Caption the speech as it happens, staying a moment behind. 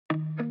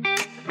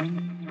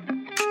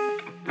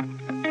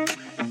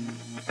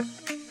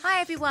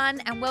Hi everyone,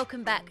 and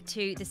welcome back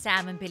to the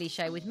Sam and Billie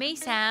Show with me,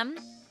 Sam.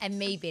 And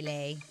me,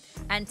 Billie.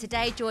 And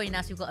today joining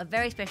us, we've got a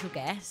very special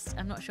guest.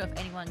 I'm not sure if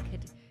anyone could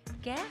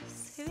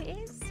guess who it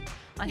is.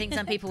 I think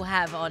some people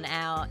have on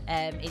our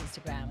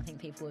Instagram. I think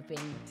people have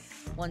been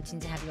wanting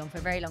to have you on for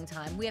a very long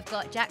time. We have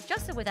got Jac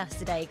Jossa with us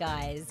today,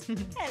 guys.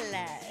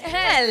 Hello.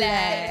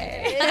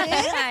 Hello.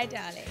 Hi,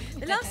 darling.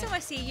 The last time I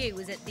see you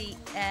was at the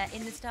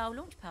In the Style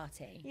launch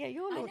party. Yeah,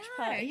 your launch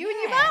know, party. you and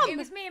your mum. It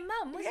was me and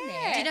mum, wasn't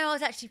Do you know I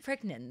was actually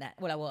pregnant?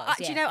 Well, I was.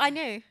 Do you know, I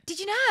knew. Did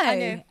you know? I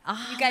knew.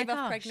 Oh, You gave my off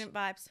gosh. pregnant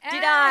vibes.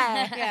 Did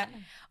I? Yeah.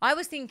 I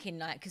was thinking,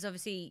 like, because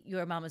obviously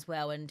you're a mum as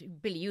well,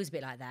 and Billie, you was a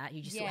bit like that.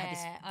 You just sort of had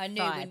this I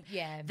knew.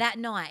 vibe. That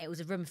night, it was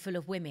a room full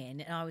of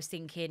women, and I was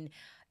thinking,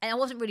 and I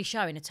wasn't really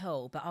showing at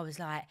all, but I was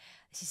like,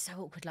 this is so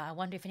awkward. Like, I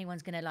wonder if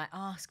anyone's going to, like,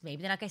 ask me.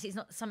 But then I guess it's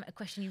not a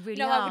question you really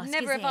No, ask, I would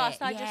never is have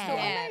asked. it? I just thought,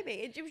 Yeah. well,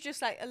 maybe. It was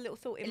just like a little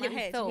thought in my little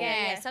head. thought.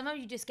 Yeah,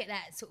 sometimes you just get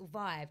that sort of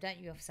vibe, don't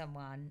you, off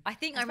someone? I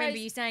think I remember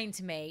you saying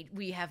to me,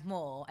 will you have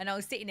more? And I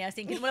was sitting there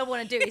thinking, what I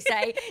want to do is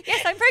say,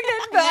 yes, I'm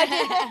pregnant, but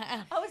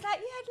I was like,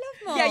 yeah, I'd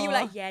love more. Yeah, you were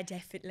like, yeah,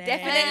 definitely.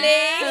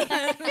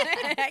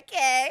 Definitely.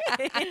 Okay.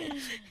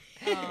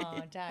 Oh,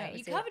 don't. That You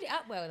was it. covered it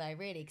up well, though,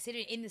 really,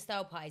 considering in the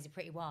style parties are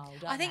pretty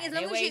wild. I think as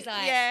long as you,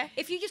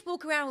 if you just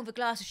walk around with a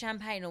glass of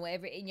champagne or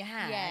whatever in your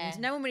hand,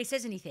 no one really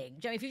says anything.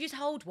 Do you know, if you just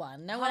hold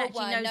one, no one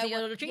actually knows that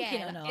you're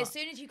drinking or not. As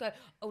soon as you go,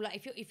 oh,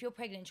 like if you're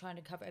pregnant trying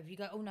to cover it, if you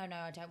go, oh no,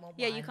 I don't want one.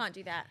 Yeah, you can't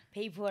do that.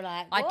 People are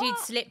like, I what? did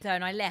slip though,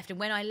 and I left. And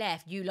when I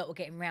left, you lot were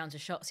getting rounds of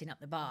shots in up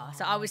the bar.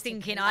 So I was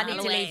thinking, I need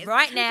to leave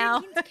right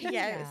now.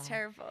 Yeah, it was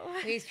terrible.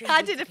 It's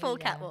I did a full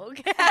tequila. catwalk.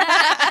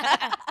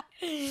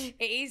 It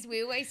is.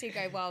 We always do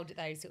go wild at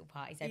those sort of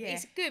parties. Though. But Yeah.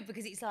 it's good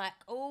because it's like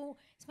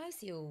it's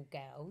mostly all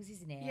girls,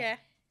 isn't it? Yeah.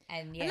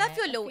 And I love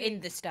your little in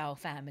the style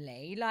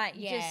family. Like,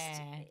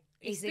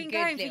 it's a been good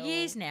going for little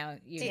years now,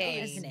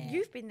 hasn't it?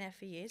 You've been there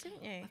for years,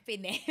 haven't you? I've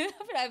been there.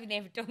 I've been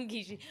there for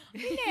donkeys.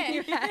 I've been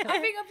there. I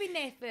think I've been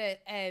there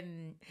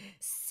for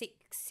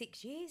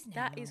 6 years now.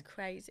 That is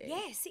crazy.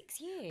 Yeah,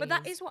 6 years. But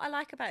that is what I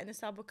like about In the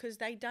Style, because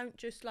they don't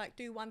just like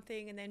do one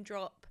thing and then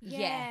drop.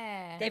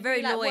 Yeah. They're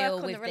very like, loyal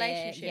work on with the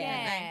relationship.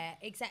 Yeah,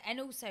 exactly. And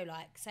also,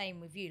 like, same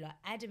with you, like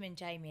Adam and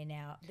Jamie are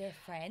now, they're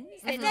friends.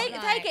 If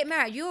they get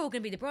married, you're all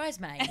going to be the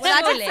bridesmaids. Well,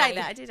 I did surely. say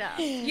that. I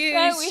did. You,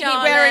 Well, we keep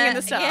Charlotte, wearing In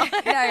the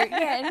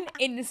Style.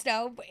 In the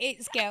style, but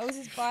it's girls,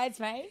 it's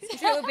bridesmaids.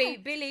 So it'll be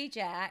Billie,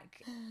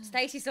 Jack,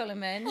 Stacey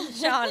Solomon,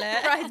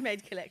 Charlotte.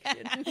 Bridesmaid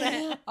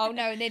collection. Oh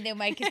no, and then they'll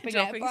make us bring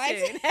out Dropping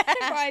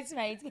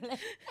bridesmaids.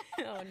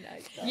 Oh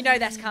no. You know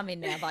that's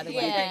coming now, by the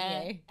way,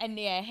 don't you? And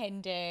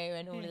hen do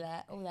and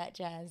all that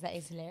jazz. That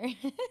is hilarious.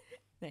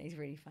 That is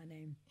really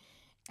funny.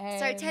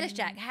 So tell us,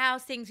 Jack,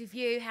 how's things with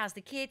you? How's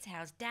the kids?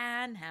 How's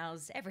Dan?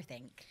 How's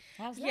everything?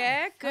 How's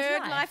Yeah, life?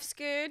 good. life? Life's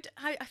good.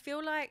 I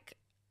feel like,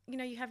 you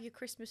know, you have your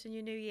Christmas and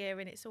your New Year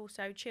and it's all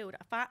so chilled.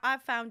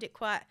 I've found it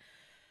quite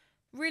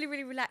really,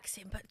 really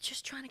relaxing, but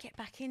just trying to get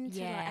back into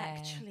like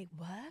actually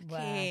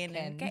working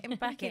and getting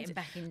back into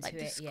like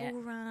the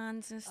school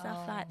runs and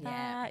stuff like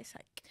that. It's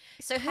like,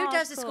 So who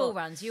does the school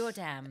runs? You or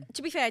Dan?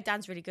 to be fair,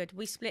 Dan's really good.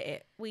 We split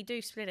it. We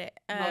do split it.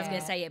 I was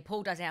going to say,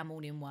 Paul does our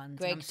morning ones.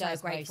 Greg I'm so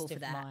does grateful most for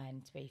of that.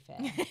 mine, to be fair.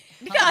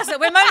 Because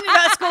we're moaning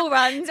about school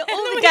runs.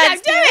 All the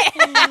dads do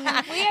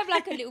it. We have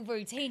like a little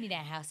routine in our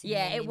house.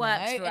 Yeah, it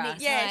works for and us.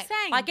 it's Yeah, like,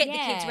 same. I get the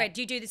kids ready.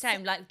 Do you do the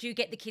same? Like, do you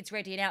get the kids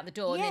ready and out the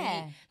door? And then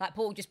Yeah. like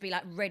Paul just be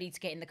like ready to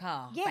get in the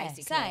car. Yeah,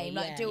 basically. same.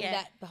 Like do all Yeah.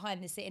 that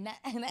behind the scene.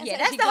 And that's Yeah,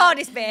 that's actually the quite-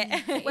 hardest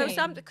bit.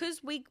 Well,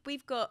 because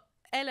we've got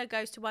Ella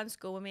goes to one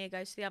school and Mia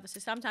goes to the other. So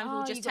sometimes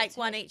we'll just you got take to-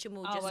 one each and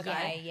we'll Oh, just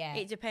okay, go. yeah.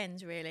 It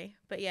depends really.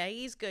 But yeah,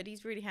 he's good.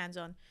 He's really hands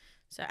on.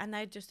 So and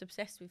they're just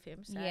obsessed with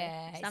him. So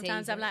Yeah, it's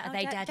sometimes I'm easy. like, Are oh,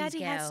 they daddy's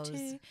daddy has girls?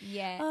 to.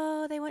 Yeah.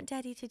 Oh, they want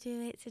daddy to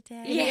do it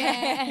today.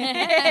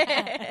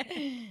 Yeah.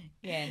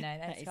 Yeah, no,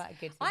 that's is- quite a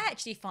good thing. I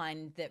actually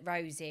find that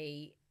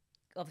Rosie,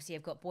 obviously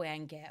I've got boy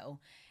and girl,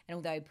 and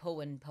although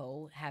Paul and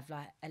Paul have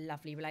like a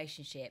lovely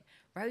relationship,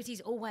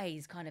 Rosie's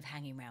always kind of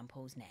hanging around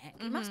Paul's neck.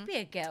 It must be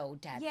a girl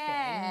dad thing.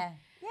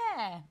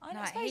 Yeah. I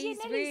Like, suppose he's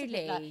Nellie's a bit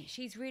really, like-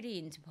 she's really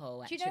into Paul.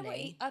 Do Actually, you know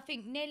what? I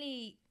think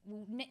Nelly.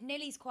 Well,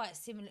 Nellie's quite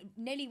similar.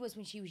 Nellie was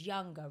when she was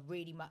younger,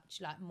 really much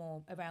like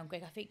more around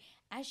Greg. I think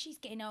as she's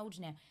getting older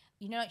now,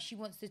 you know, like she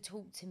wants to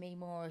talk to me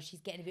more. Or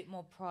she's getting a bit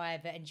more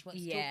private, and she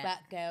wants to talk Yeah.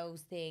 about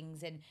girls'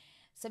 things, and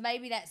so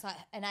maybe that's like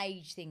an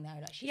age thing though.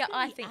 Like she's Yeah,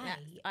 I really think that.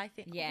 eight. I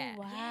think. Yeah.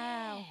 Oh,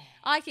 wow. Yeah.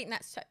 I think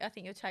that's. I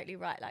think you're totally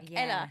right. Like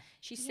Yeah. Ella,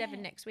 she's 7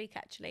 Yeah. next week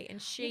actually,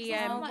 and she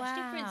There's not Oh, much wow.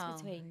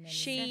 difference between them.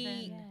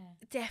 she Yeah.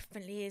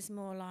 definitely is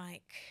more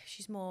like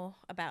she's more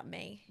about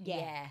me.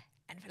 yeah.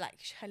 And for like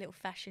her little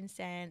fashion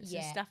sense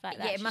Yeah. and stuff like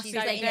Yeah, that. it must She's be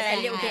so they get a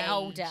good. little bit age.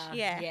 older.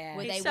 Yeah. yeah.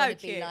 Where It's they so want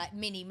to be cute. like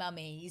mini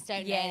mummies,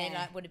 don't Yeah. they? And they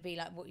like want to be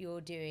like what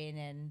you're doing,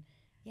 and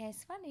yeah,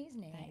 it's funny,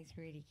 isn't it? That is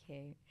really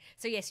cute.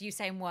 So yes, you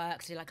saying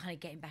work, so like kind of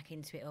getting back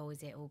into it, or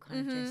is it all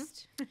kind of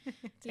just?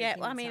 Yeah,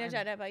 taking well, I the mean, I time?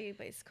 don't know about you,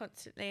 but it's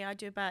constantly. I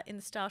do about in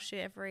the style shoot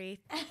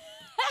every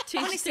 2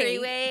 to Honestly, 3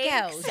 weeks.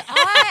 girls,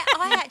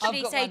 I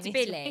actually got say one to this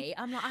Billie,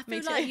 I'm like, I Me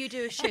feel like too. you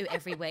do a shoot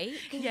every week.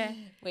 Yeah.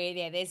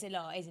 There's a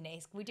lot, isn't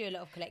it? We do a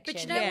lot of collection.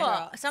 But you know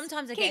what?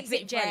 Sometimes I get a Keeps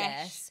bit it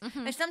fresh. jealous.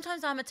 And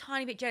sometimes I'm a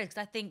tiny bit jealous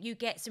because I think you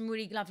get some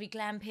really lovely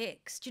glam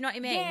pics. Do you know what I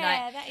mean?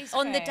 Yeah, like, that is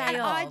on the true. day And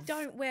of. I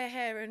don't wear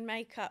hair and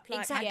makeup. Like,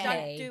 I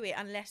Exactly. don't do it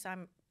unless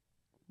I'm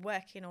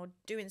working or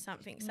doing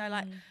something. So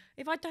like,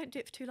 if I don't do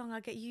it for too long, I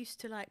get used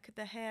to like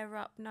the hair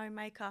up, no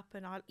makeup,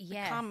 and I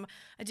become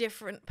a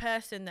different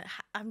person.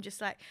 I'm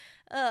just like,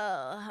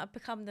 oh, I've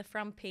become the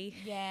frumpy.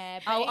 Yeah.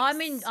 But Oh,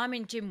 I'm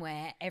in gym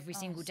wear every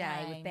single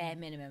day with same. bare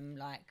minimum.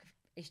 Like,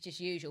 it's just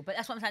usual. But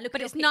that's what I'm saying. Look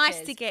But at it's your nice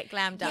pictures. to get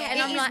glammed up. Yeah, and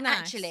It I'm is like, nice.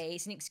 actually,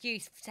 it's an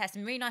excuse to have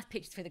some really nice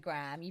pictures for the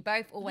gram. You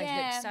both always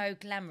Yeah. look so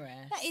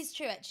glamorous. That is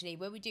true, actually.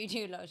 Where we do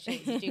a lot of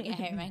shoots, we do get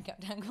hair and makeup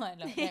done quite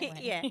a lot, don't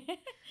we? Yeah. but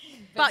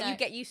But no, you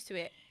get used to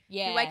it.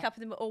 Yeah. You wake up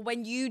in the or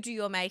when you do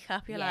your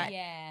makeup, you're like,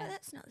 Yeah. oh,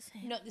 that's not the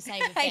same. Not the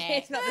same effect.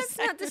 It's not the That's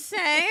not the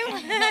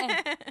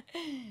same.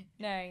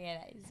 No, yeah,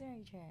 that is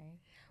very true.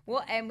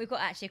 What we've got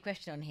actually a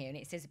question on here, and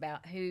it says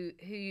about who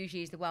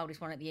usually is the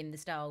wildest one at the in the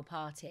style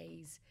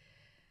parties.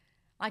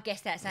 I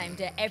guess that's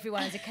aimed at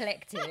everyone as a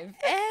collective.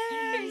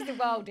 Who's the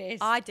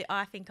wildest? I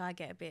think I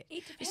get a bit.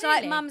 It It's like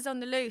Really? mum's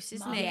on the loose,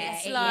 isn't it? Yeah,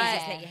 It's it like is.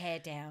 Just let your hair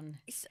down.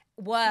 it's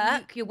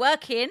Work. You're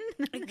working.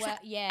 Well,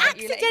 yeah.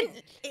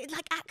 it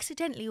like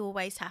accidentally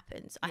always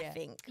happens. I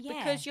think Yeah.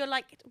 because you're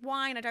like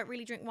wine. I don't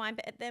really drink wine,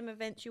 but at them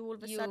events, you all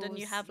of a sudden you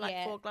Yours, have like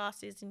yeah. 4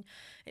 glasses, and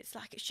it's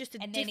like it's just a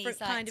And then different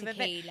it's like kind of event.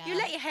 tequila. You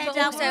let your hair But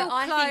down. also, we're all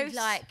I close.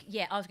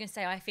 think I was going to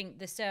say, I think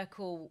the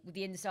circle,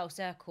 the in the style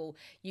circle,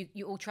 you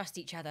all trust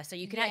each other, so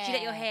you can actually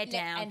let your hair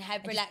down and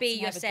have just relax be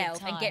and have a good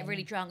yourself and get time.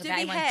 really drunk to without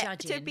be, anyone fair,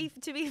 judging.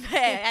 to be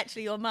fair,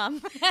 actually, your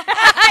mum.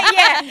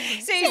 Yeah,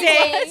 Susie,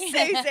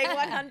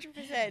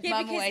 100%.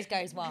 Mum always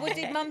goes wild. Well,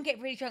 did Mum get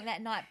really drunk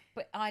that night?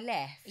 But I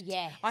left.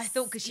 Yes. I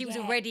thought because she was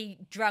Yeah. already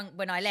drunk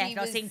when I left.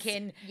 I was was-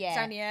 thinking yeah. it's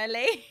only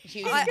early.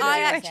 She was I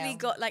enjoying actually herself.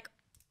 got like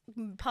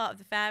part of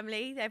the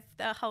family.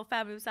 The whole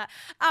family was like,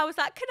 I was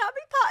like, can I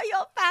be part of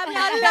your family?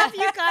 I love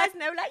you guys.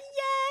 And they were like,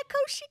 yeah, of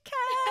course you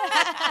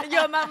can. And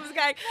your mum was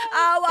going,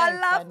 oh, I So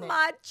love funny.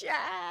 my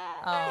Jac.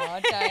 Oh,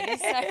 don't.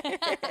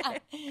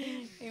 It's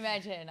so...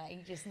 Imagine, like,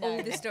 you just know.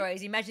 All the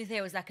stories. Imagine if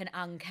there was like an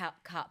uncut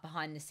cut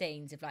behind the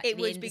scenes of like It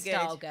the would in be the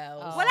style good.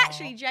 girls. Oh. Well,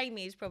 actually,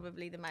 Jamie is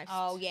probably the most.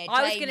 Oh, yeah,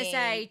 I was going to Jamie.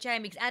 say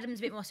Jamie because Adam's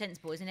a bit more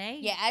sensible, isn't he?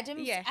 Yeah, Adam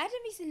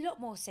is a lot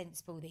more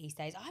sensible these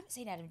days. I haven't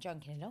seen Adam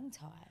drunk in a long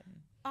time.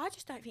 I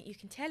just don't think you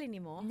can tell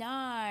anymore.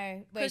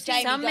 No. Because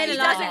Jamie some men goes are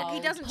like doesn't- that. he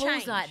doesn't Paul's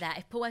change. like that.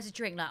 If Paul has a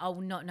drink, like I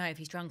will not know if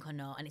he's drunk or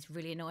not, and it's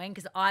really annoying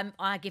because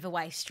I give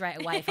away straight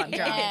away if I'm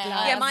drunk.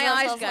 Yeah. Yeah, my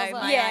eyes go. My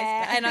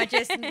eyes go. and I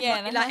just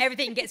Yeah, like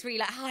everything gets really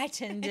like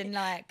heightened and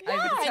like over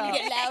the And top. you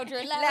get louder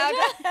and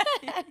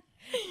louder.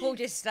 Paul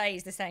just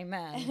stays the same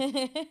man.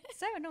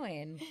 So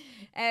annoying.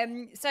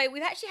 So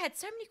we've actually had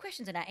so many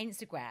questions on our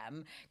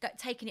Instagram,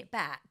 taking it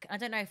back. I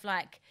don't know if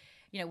like,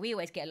 you know, we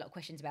always get a lot of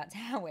questions about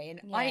towing.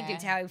 I didn't do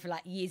Yeah. towing for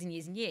like years and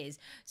years and years.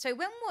 So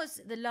when was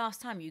the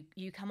last time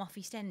you come off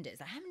EastEnders?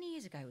 Like how many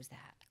years ago was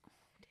that?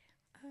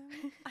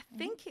 I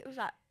think it was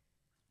like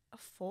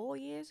 4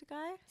 years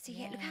ago. So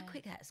yeah, look how Yeah.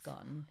 quick that's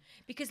gone.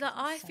 Because like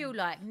I feel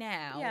like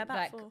now, Yeah, about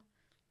like 4.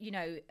 you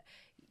know,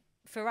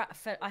 for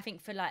I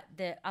think for like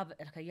the other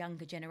like a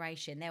younger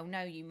generation, they'll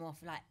know you more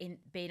for like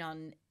being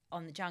on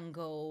the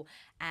Jungle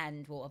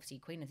and well obviously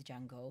Queen of the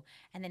Jungle,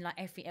 and then like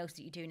everything else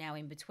that you do now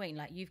in between.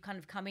 Like you've kind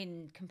of come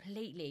in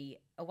completely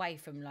away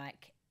from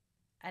like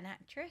an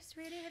actress,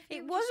 really.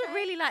 It wasn't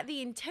really like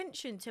the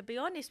intention, to be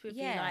honest with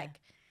you. Yeah.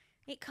 Like,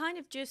 it kind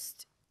of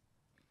just,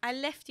 I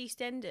left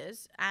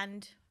EastEnders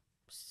and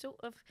sort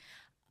of,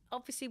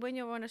 obviously when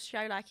you're on a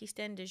show like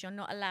EastEnders, you're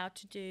not allowed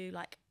to do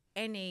like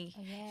any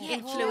Yeah,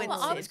 influences. do you know what?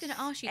 I was going to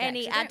ask you that,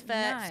 any 'cause I don't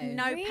adverts, know.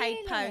 no paid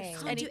Really?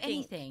 posts, Can't do anything.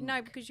 anything?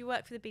 No, because you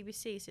work for the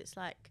BBC, so it's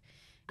like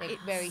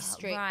It's very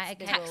strict. right,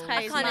 the okay. rules.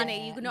 taxpayers' kind of-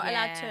 money. You're not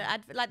allowed to yeah.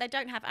 like they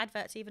don't have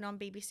adverts even on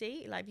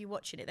BBC. Like if you're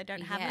watching it, they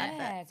don't have Yeah. adverts.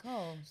 Yeah, of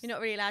course. You're not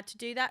really allowed to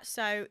do that.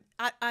 So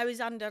I was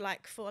under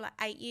like for like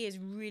 8 years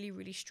really,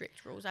 really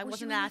strict rules. I Was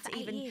wasn't you in allowed there to for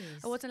 8 even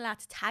years? I wasn't allowed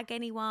to tag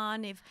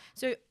anyone.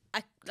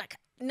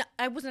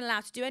 I wasn't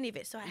allowed to do any of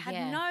it. So I had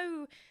Yeah.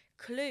 no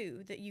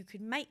clue that you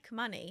could make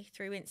money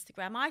through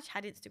Instagram. I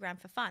had Instagram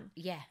for fun.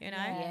 Yeah, You know?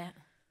 yeah.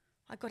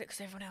 I got it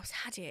because everyone else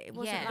had it. It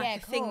wasn't Yeah. like Yeah, a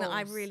of thing that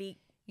I course. really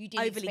You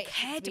didn't overly expect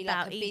it to cared be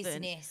about like a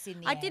even. business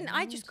in the I didn't.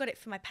 I end. just got it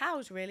for my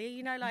pals, really.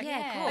 You know, like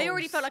Yeah, of I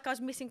already course. felt like I was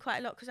missing quite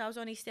a lot because I was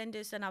on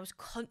EastEnders and I was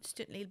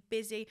constantly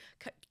busy.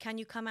 Can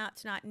you come out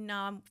tonight? No,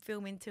 I'm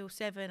filming till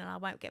 7 and I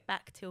won't get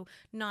back till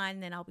 9.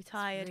 Then I'll be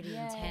tired. Really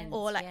Yeah. intense.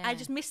 Or like I yeah.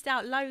 just missed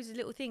out loads of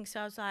little things.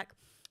 So I was like,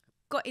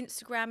 got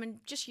Instagram and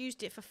just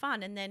used it for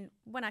fun. And then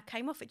when I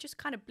came off, it just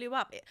kind of blew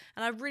up.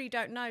 And I really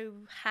don't know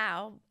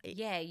how.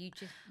 Yeah, you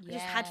just I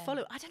just had Yeah.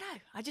 followers. I don't know.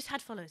 I just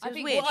had followers. It I was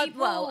think weird.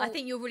 what I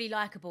think you're really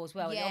likable as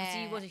well. And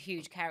obviously, you Yeah. was a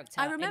huge character.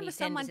 I in remember EastEnders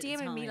someone at the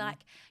DMing me time. like,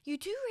 you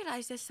do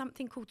realise there's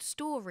something called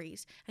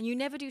stories and you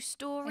never do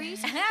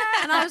stories? And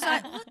I was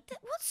like, what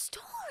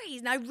stories?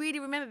 And I really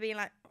remember being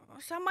like,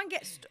 someone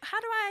gets. How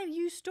do I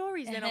use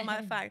stories then on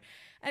my phone?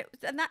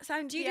 And that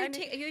sounds. Are you a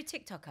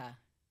TikToker?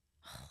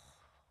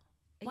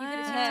 Are you good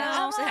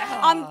Wow. at TikTok?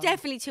 I'm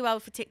definitely too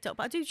old for TikTok,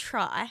 but I do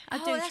try. I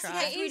do try.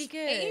 That's really good.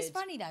 It is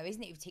funny though,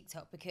 isn't it, with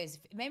TikTok? Because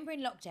remember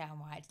in lockdown,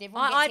 right? Did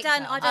everyone I get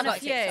done TikTok? a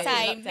few.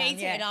 Same, me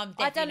too. And I'm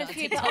I've done a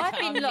few, but I've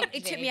been locked.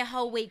 It took me a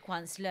whole week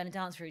once to learn a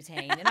dance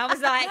routine, and I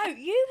was like,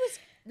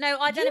 No,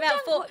 I done about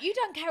 4. You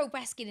done Carol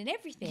Baskin and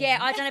everything. Yeah,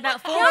 I done about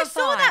 4 or 5. I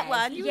saw that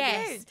one. You were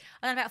good.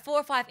 I done about 4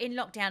 or 5 in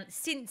lockdown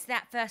since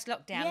that first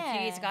lockdown a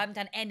few years ago. I haven't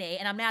done any,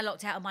 and I'm now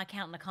locked out of my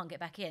account and I can't get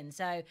back in.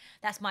 So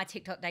that's my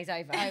TikTok days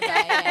over.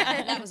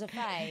 Yeah, that was a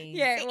phase.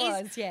 Yeah, it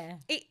was. Yeah.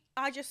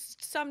 I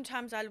just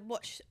sometimes I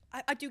watch.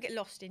 I do get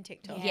lost in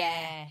TikTok.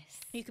 Yes.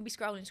 You can be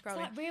scrolling. It's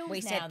like Reels We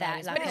now, said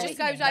that, though, like, But it just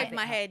Well, goes isn't it? over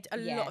my head a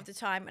Yeah. lot of the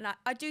time. And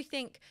I do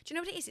think, do you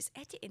know what it is? It's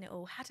editing it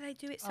all. How do they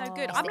do it so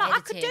good? It's I'm the like, I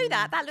could do editing.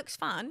 that. That looks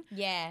fun.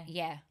 Yeah.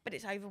 Yeah. But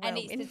it's And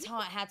overwhelming. it's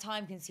how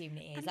time consuming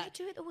it is. And Like,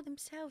 they do it all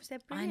themselves. They're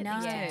I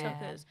brilliant, these know.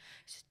 TikTokers.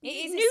 It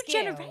is a new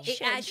skill. generation.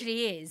 It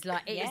actually is.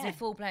 Like, it is Yeah. a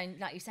full blown,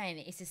 like you're saying,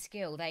 it's a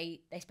skill.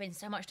 They spend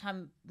so much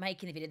time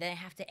making the video, they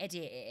have to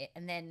edit it,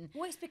 and then.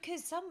 well, it's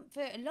because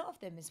for a lot of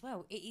them as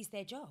well, it is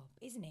their job,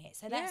 isn't it?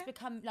 So that's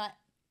become like,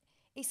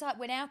 it's like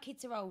when our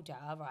kids are older,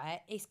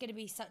 right? It's going to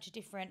be such a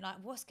different, like,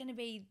 what's going to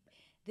be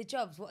the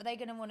jobs? What are they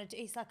going to want to do?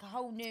 It's like a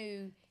whole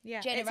new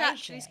generation. It's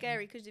actually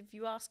scary because if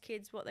you ask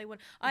kids what they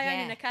want, I own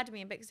an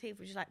academy in Bexleyheath,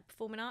 which is like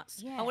performing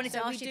arts. Yeah. I wanted to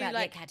So we ask you do about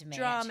like the academy.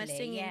 drama, actually.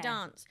 singing,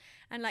 dance,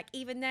 and like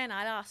even then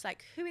I'd ask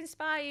like, who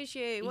inspires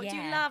you? What do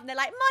you Yeah. love? And they're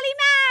like, Molly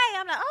May.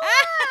 I'm like,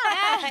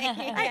 oh, like,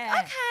 okay,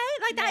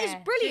 like that is Yeah.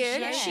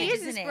 brilliant. Yeah. She is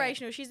Isn't it?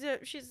 inspirational.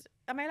 She's.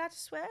 Am I allowed to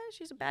swear?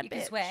 She's a bad You bitch.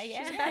 can swear,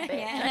 yeah. She's a bad bitch.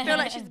 Yeah. I feel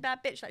like she's a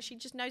bad bitch. Like she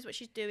just knows what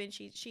she's doing.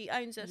 She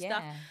owns her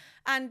stuff. Yeah.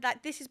 And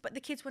like this is, but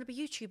the kids want to be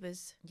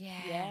YouTubers.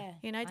 Yeah.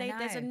 You know, I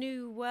there's a know.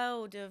 new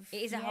world of.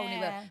 It is a whole new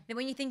world. Yeah. Then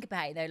when you think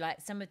about it, though,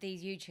 like some of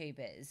these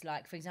YouTubers,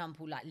 like for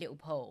example, like Little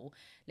Paul,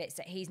 let's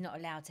say he's not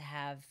allowed to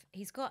have.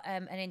 He's got a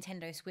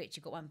Nintendo Switch.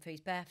 He got one for his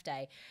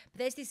birthday, but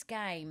there's this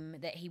game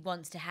that he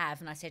wants to have,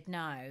 and I said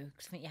no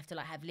because I think you have to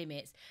like have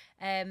limits.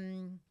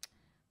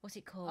 What's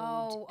it called?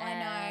 Oh,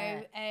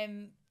 I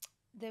know.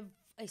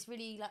 It's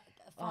really like.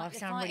 I the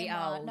sound really fighting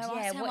one. old. No,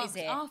 Yeah, what is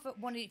it? Arthur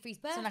wanted it for his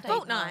birthday. Something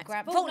Fortnite.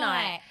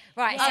 Fortnite.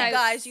 Right. Oh, So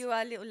guys, you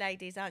are little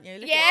ladies, aren't you?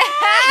 Look yeah.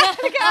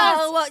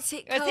 Oh, what's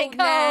it called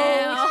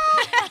now?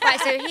 Right,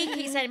 so he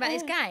keeps saying about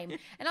this game.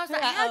 And I was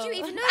like, how do you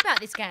even know about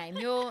this game?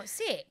 You're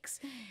 6.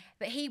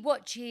 But he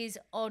watches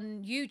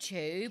on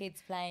YouTube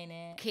Kids playing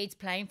it. kids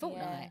playing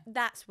Fortnite.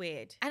 That's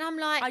weird. And I'm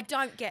like, I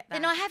don't get that.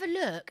 then I have a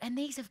look, and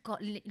these have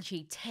got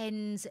literally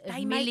tens of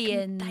They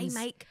millions.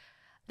 make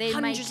They're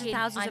hundreds of making-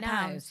 thousands I of know.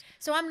 pounds.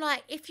 So I'm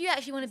like, if you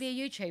actually want to be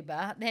a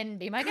YouTuber, then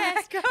be my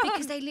guest. Crack on.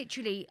 Because they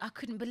literally, I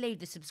couldn't believe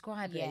the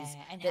subscribers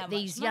and how that much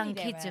these money young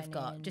they're kids have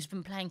got earning. just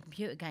from playing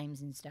computer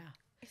games and stuff.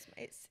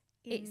 It's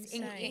It's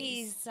insane. It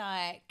is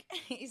like,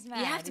 it's mad.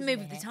 You have to isn't move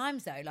with the it?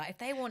 times though. Like if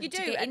they want You to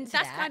do, get and into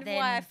that's that, kind of then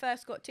why I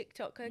first got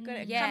TikTok. I got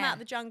it Yeah. come out of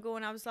the jungle,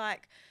 and I was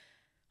like,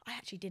 I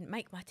actually didn't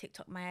make my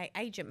TikTok. My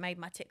agent made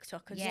my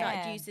TikTok and Yeah.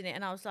 started using it,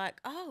 and I was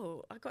like,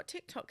 oh, I got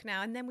TikTok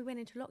now. And then we went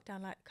into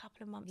lockdown like a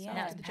couple of months Yeah.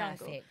 after that was the perfect,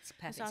 jungle. And so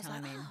I perfect was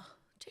timing. like, oh,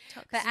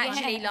 TikTok. But is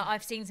actually, Yeah. like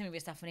I've seen some of your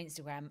stuff on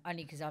Instagram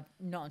only because I'm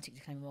not on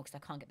TikTok anymore because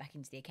I can't get back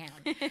into the account.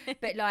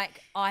 But like,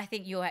 I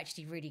think you're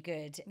actually really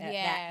good at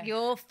Yeah. that.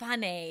 You're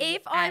funny.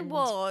 If I and-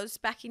 was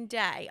back in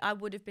day, I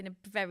would have been a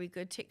very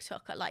good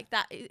TikToker. Like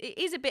that, it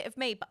is a bit of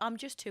me, but I'm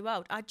just too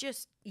old. I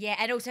just, yeah,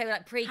 and also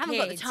like pre-kids. Haven't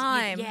got the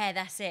time. Yeah,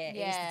 that's it.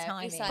 Yeah, it's the it's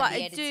timing. like but the I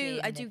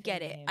editing, do the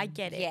get it. I filming.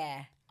 get it.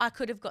 yeah. I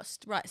could have got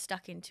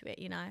stuck into it,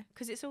 you know,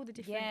 because it's all the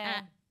different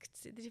Yeah. acts,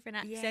 the different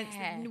accents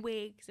Yeah. and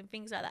wigs and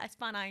things like that. It's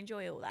fun. I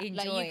enjoy all that.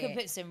 Enjoy Like you could it.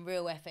 put some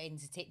real effort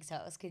into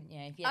TikToks, couldn't you?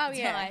 If you had Oh the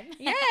yeah, time.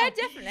 yeah,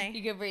 definitely.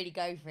 You could really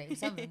go for it.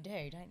 Some of them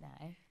do, don't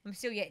they? I'm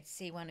still yet to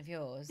see one of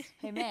yours.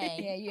 Who, me?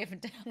 Yeah, you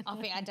haven't done.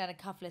 I think I've done a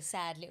couple of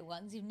sad little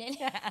ones with Nelly.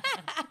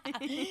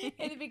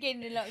 In the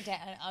beginning of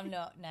lockdown, I'm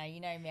not. No, you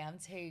know me. I'm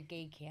too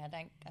geeky. I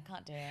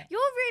can't do it. You're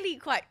really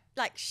quite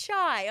like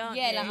shy, aren't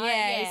Yeah, you? like,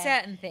 Yeah,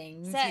 certain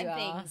things. Certain you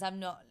are. things, I'm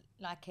not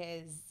like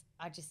as.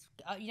 I just,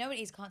 you know what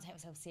it is. Can't take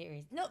myself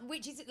serious. Not,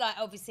 which is like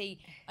obviously.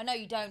 I know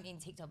you don't in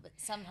TikTok, but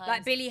sometimes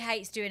Like Billie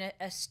hates doing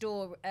a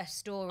story I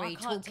can't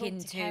talk talking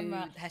to to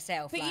camera.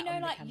 herself. But you know,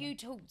 on the like camera. you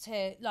talk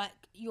to like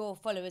your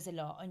followers a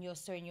lot on your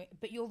story, and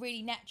but you're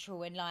really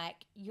natural and like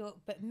you're.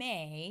 But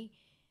me,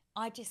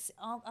 I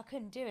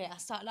couldn't do it. I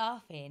start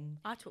laughing.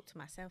 I talk to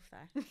myself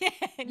though.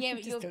 Yeah,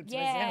 but Just you're talk to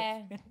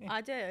yeah.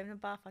 I do in the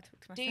bath. I talk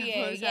to myself. Do all you?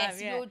 the time,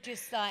 Yes, yeah. you're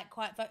just like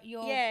quite.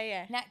 You're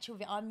Yeah. natural.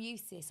 I'm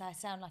used to this. I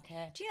sound like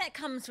a. Do you think that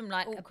comes from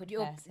like Awkward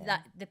your person.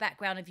 like the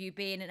background of you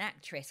being an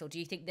actress, or do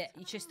you think that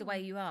it's just the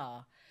way you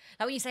are?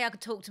 Like when you say I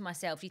could talk to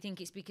myself, do you think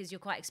it's because you're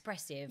quite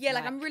expressive? Yeah,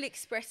 like I'm really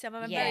expressive.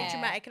 I'm very Yeah.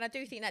 dramatic, and I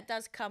do think that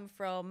does come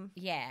from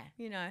yeah.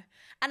 you know.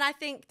 And I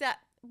think that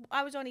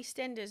I was on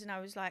EastEnders, and I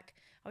was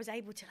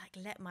able to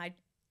like let my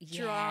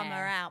drama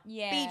out.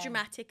 Yeah. Be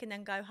dramatic and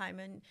then go home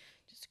and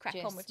just crack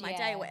on with my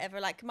day or whatever.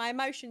 Like my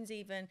emotions,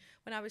 even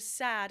when I was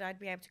sad, I'd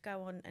be able to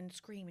go on and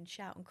scream and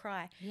shout and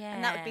cry. Yeah.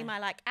 And that would be my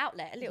like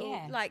outlet. A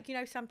little like, you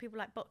know, some people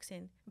like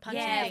boxing,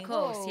 punching Yeah, things of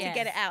course, to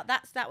get it out.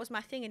 That was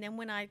my thing. And then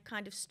when I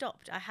kind of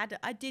stopped,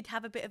 I did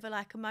have a bit of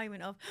a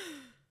moment of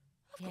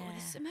I've got all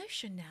this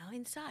emotion now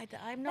inside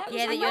that I'm not.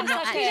 that you're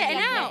not actually letting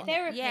out. out.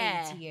 Therapy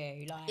Yeah. to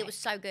you. Like, It was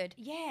so good.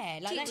 yeah.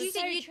 Like, Do you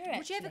think true,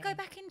 would you ever go actually.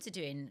 back into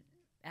doing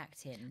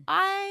acting?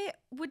 I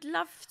would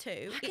love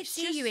to. I could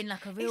see you in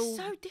like a real It's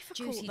so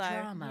difficult juicy though.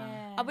 drama.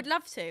 Yeah. I would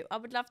love to,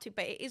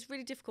 but it is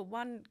really difficult.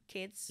 One,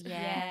 kids.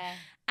 Yeah.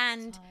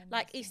 And Time,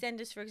 like isn't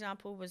EastEnders, for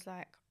example, was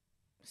like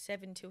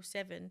 7 till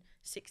 7,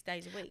 6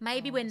 days a week.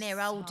 Maybe when they're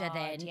it's older, hard,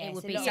 then yeah, it it's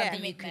would a be lot of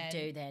something you could commitment.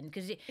 do then,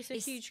 because It's a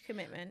huge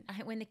commitment. I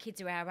think when the kids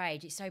are our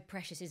age, it's so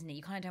precious, isn't it?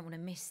 You kind of don't want to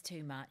miss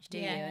too much, do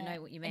Yeah. you? I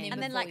know what you mean.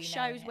 And then before like you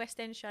know shows, it. West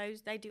End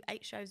shows, they do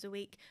 8 shows a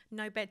week,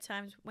 no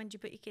bedtimes. When do you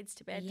put your kids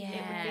to bed? yeah,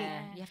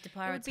 you have to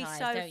It would be prioritise,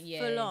 so don't you?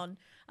 full on.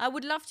 I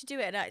would love to do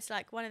it. It's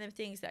like one of them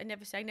things that I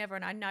never say never,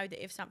 and I know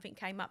that if something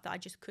came up that I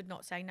just could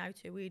not say no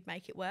to, we would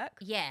make it work.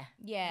 Yeah,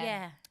 Yeah.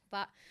 yeah.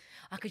 But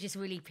I could just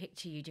really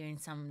picture you doing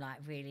some like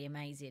really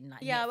amazing,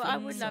 like Yeah, well, I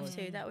would Netflix love or-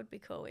 to. That would be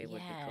cool. It would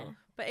be Yeah. cool.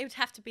 But it would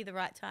have to be the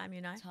right time,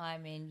 you know?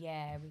 Timing,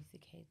 yeah, with the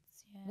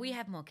kids. Yeah. We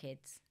have more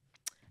kids.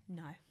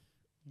 No.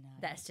 No.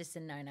 That's just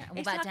a no-no. What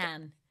It's about like a-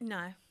 Dan?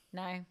 No.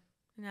 No.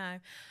 No.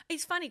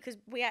 It's funny because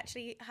we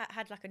actually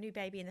had like a new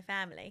baby in the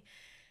family.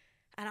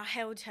 And I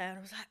held her and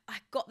I was like, I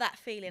got that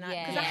feeling. Because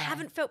I Yeah.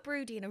 haven't felt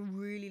broody in a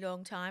really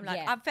long time. Like,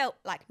 Yeah. I've felt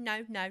like,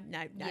 no, no,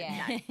 no, no,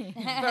 Yeah. no.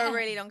 For a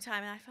really long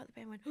time. And I felt the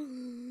baby went, oh,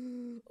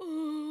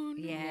 no.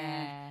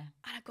 Yeah.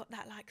 And I got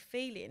that like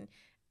feeling.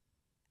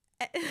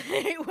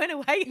 It went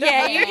away.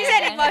 Yeah, you you just just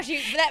had had it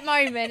it for for that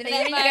moment, and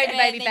then you go to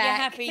baby You're back.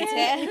 happy to.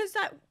 Yeah, it was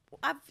like,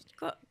 I've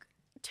got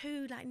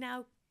 2 like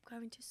now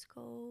going to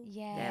school.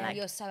 Yeah, They're like,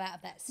 you're so out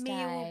of that stage.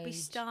 Mia will be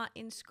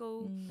starting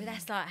school. But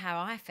that's like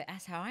how I feel.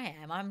 That's how I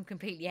am. I'm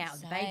completely out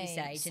of the baby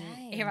Same, stage, and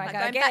same. here I Like go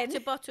going again. back to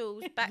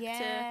bottles, back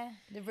Yeah,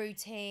 the to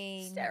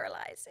routine.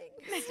 sterilising.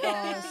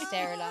 Oh,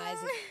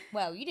 sterilising.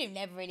 Well, you didn't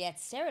never really have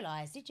to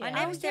sterilise, did you? I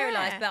never Oh,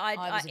 sterilised, yeah. but I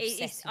was it's-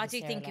 obsessed I with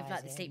do think of like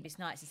the sterilising. sleepless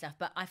nights and stuff.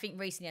 But I think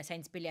recently I was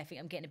saying to Billie, I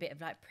think I'm getting a bit of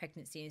like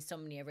pregnancy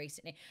insomnia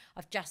recently.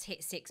 I've just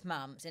hit 6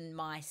 months, and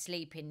my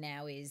sleeping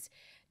now is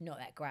not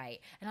that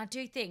great. And I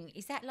do think,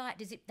 is that like,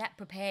 does it that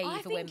prepare you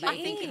for when baby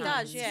I think it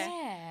does, comes?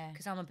 yeah.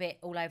 Because I'm a bit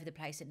all over the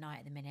place at night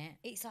at the minute.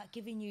 It's like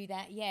giving you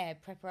that,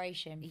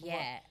 preparation. For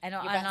Yeah, and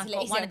you're I've about to let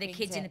got one of the yourself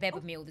kids in into. the bed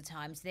with me all the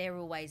time, so they're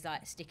always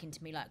like sticking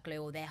to me like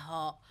glue, or they're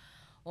hot,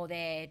 or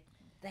they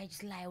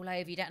just lay all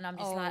over you, and I'm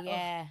just like,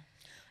 yeah.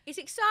 It's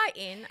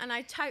exciting, and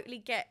I totally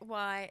get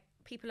why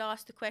people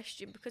ask the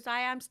question because I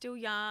am still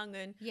young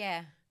and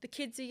yeah, the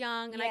kids are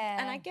young, and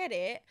Yeah. I get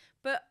it,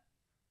 but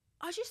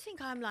I just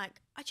think I'm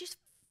like I just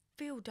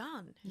feel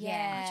done.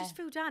 Yeah. I just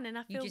feel done, and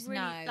I You feel just really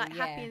know, like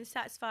happy yeah. and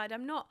satisfied.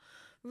 I'm not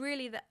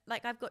really that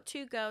like I've got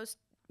 2 girls.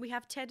 We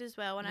have Ted as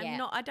well, and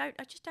Yeah. I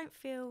just don't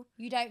feel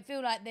You don't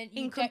feel like then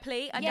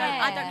incomplete. I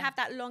Yeah. don't have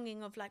that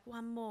longing of like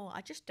one more.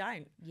 I just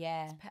don't.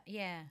 Yeah.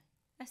 yeah.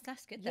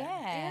 That's good though.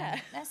 Yeah.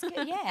 That's good.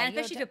 Yeah. And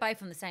you're especially if you're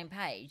both on the same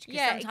page, because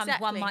Yeah, sometimes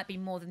one exactly. might be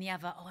more than the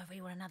other. Oh, I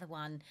really want another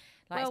one.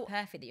 Like, Well, it's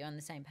perfect that you're on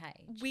the same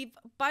page. We've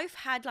both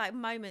had like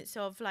moments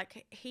of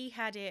like he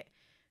had it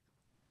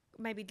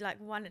maybe like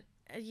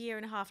a year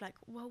and a half like,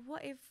 well,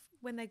 what if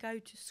when they go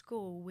to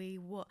school we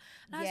what?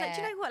 And I was like,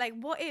 do you know what? Like,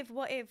 what if? It's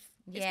one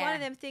Yeah. of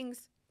them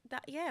things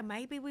that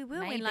maybe we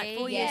will in Maybe, like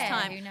 4 yeah, years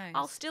time. who knows?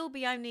 I'll still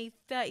be only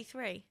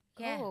 33.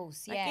 Yeah. Of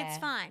course. Like Yeah. it's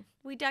fine.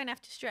 We don't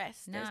have to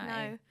stress. There's No.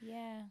 no.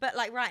 Yeah. But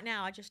like right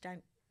now, I just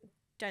don't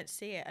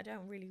see it. I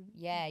don't really.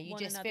 Yeah. You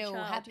want just another feel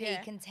child, happy,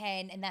 yeah.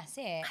 content, and that's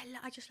it.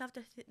 I just love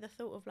the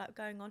thought of like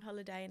going on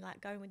holiday and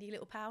like going with your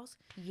little pals.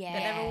 Yeah. That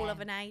they're all of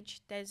an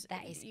age. That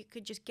is- you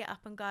could just get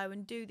up and go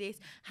and do this,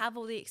 have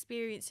all the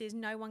experiences.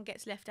 No one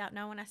gets left out.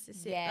 No one has to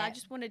sit. Yeah. I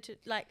just wanted to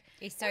like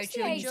It's so What's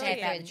true. the You age said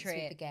about the difference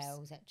with the trips.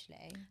 girls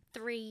actually?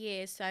 3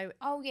 years. So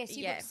Oh yes,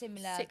 you Yeah, got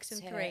similar. 6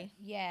 and to- 3.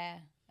 Yeah.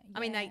 I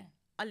mean they Yeah.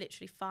 are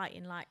literally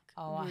fighting like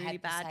Oh, I really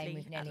had the same badly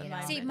with at Nelly the and I.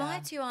 moment. See, But, my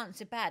 2 aunts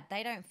are bad.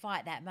 They don't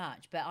fight that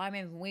much. But I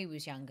remember when we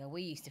was younger,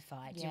 we used to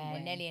fight, didn't Yeah, we?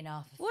 Nelly and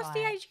Arthur. What's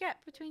the age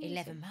gap between you?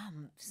 11 two?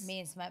 months. Me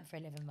and Samantha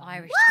 11 months.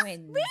 Irish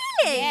twins. Really?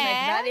 We Yeah.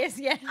 spoke about this,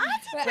 yeah.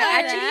 But We're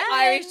actually that.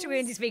 Irish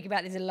twins. You speak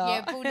about this a lot.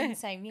 Yeah, born in the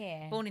same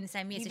year. Born in the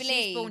same year. You So she's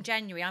believe born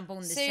January. I'm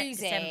born Susie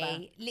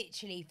December.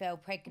 literally fell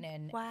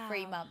pregnant Wow.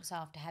 3 months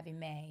after having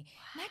me.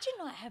 Imagine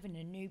like having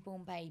a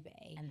newborn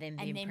baby And then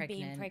being being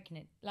pregnant.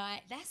 pregnant.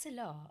 Like that's a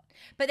lot.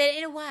 But then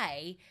in a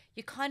way,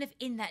 you're kind of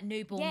in that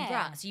newborn Yeah.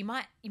 rut. So you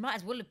might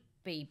as well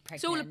be pregnant.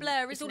 It's all a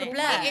blur, It's isn't all it? a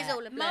blur. It is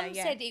all a blur. Mum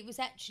yeah. said it was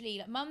actually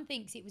like Mum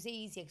thinks it was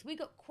easier because we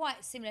got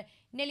quite similar.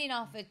 Nelly and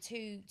Arthur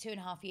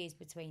 2.5 years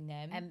between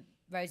them. And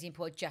Rosie and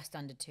Paul just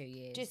under 2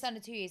 years. Just under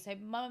 2 years. So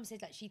my mum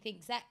said like she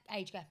thinks that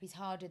age gap is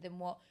harder than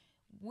what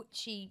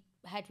she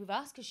had with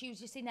us because she was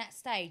just in that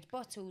stage,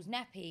 bottles,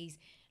 nappies,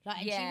 like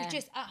and she Yeah. was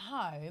just at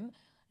home,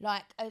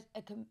 like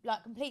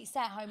complete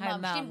stay-at-home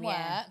Home mum. She mum, didn't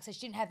yeah. work, so she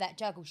didn't have that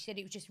juggle. She said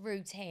it was just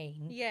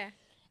routine. Yeah.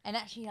 And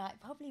actually, like,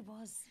 probably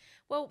was.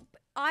 Well,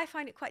 I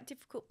find it quite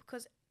difficult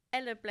because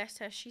Ella, bless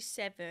her, she's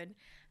 7,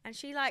 and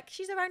she's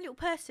her own little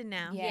person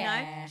now. You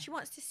Yeah. know, she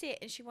wants to sit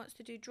and she wants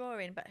to do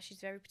drawing, but she's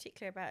very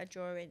particular about her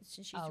drawings,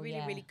 and she's Oh, really,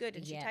 yeah. really good,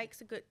 and she Yeah. takes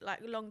a good, like,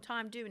 a long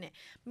time doing it.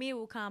 Mia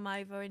will come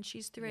over, and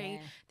she's 3.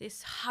 Yeah.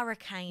 This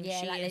hurricane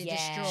Yeah, she like is. they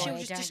destroy, She'll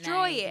just don't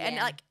destroy they? it, and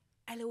Yeah. like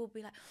Ella will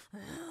be like,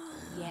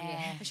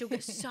 Yeah. and she'll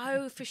get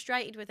so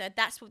frustrated with her.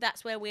 That's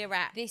where we're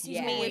at. This is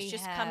Yeah. what Mia's we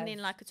just have. coming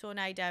in like a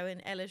tornado,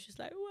 and Ella's just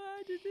like,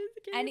 why did this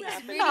keep And it's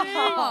happening? really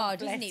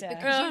hard, isn't Bless it? her.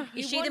 Because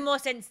Is she the more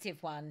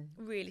sensitive one?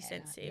 Really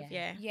sensitive,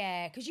 yeah.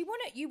 yeah. Yeah, because you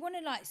want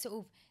to like sort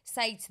of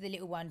say to the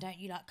little one, don't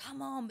you, like,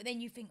 come on, but then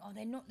you think, oh,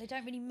 they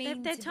don't really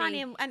mean They're to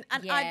tiny, be. and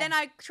Yeah. then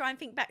I try and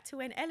think back to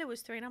when Ella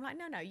was 3, and I'm like,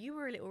 no, you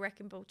were a little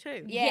wrecking ball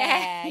too.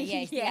 Yeah,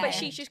 Yeah. But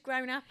she's just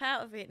grown up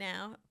out of it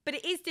now. But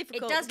it is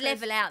difficult. does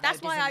because level out, though,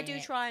 That's why I doesn't do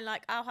it? try and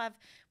like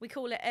we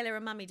call it Ella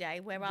and Mummy Day,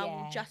 where I will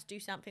Yeah. just do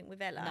something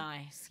with Ella.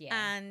 Nice, yeah.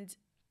 And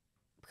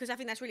because I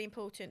think that's really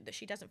important that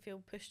she doesn't feel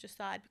pushed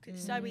aside, because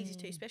it's so easy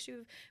to,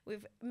 especially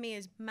with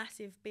Mia's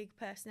massive big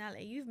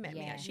personality. You've met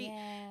Mia.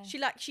 Yeah.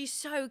 She's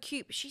so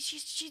cute. But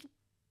she's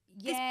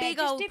this Yeah, big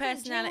just old different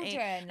personality,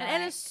 children, and like-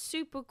 Ella's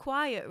super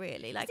quiet.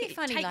 Really, like Isn't it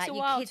funny, takes like, a your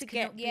while kids to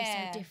cannot get. be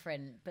Yeah. so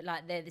different, but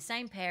like they're the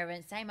same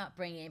parents, same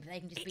upbringing, but they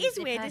can just It be is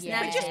their weird, isn't it?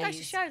 But it just goes to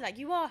personalities. show, like,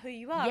 you are who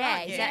you are. Yeah,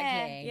 aren't you?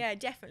 exactly. Yeah,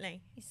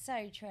 definitely. It's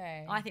so true.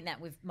 I think that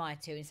with my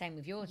 2, and same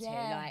with your 2.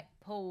 Yeah. Like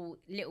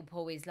little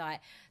Paul is like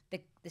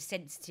the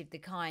sensitive, the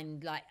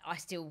kind, like I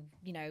still,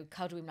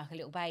 cuddle him like a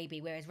little baby,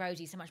 whereas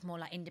Rosie's so much more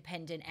like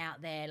independent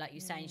out there, like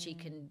you're saying, she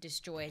can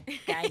destroy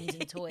games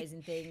and toys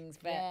and things,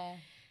 but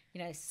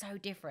it's so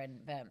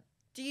different. But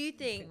Do you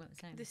think much the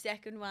same. the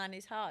second one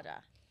is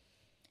harder?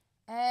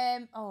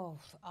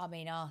 I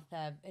mean,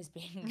 Arthur has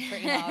been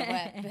pretty hard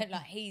work, but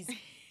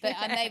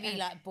like maybe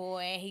like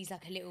boy, he's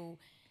like a little,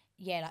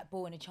 like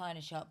boy in a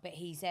china shop, but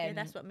he's Yeah,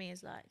 that's what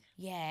Mia's like.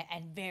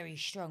 and very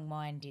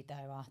strong-minded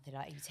though, Arthur.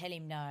 Like, you tell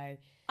him no.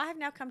 I have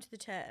now come to the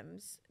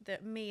terms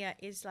that Mia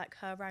is like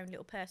her own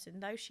little person,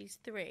 though she's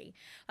 3.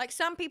 Like,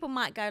 some people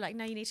might go like,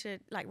 no, you need to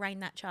like rein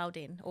that child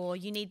in, or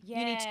you need to do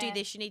Yeah.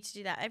 this, you need to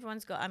do that.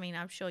 Everyone's got, I mean,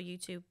 I'm sure you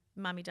two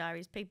mummy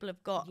diaries, people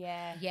have got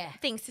Yeah.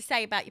 things to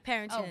say about your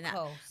parenting Oh, and of that.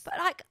 course. But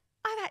like,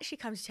 I've actually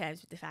come to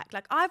terms with the fact,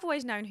 like, I've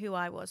always known who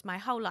I was my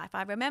whole life.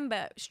 I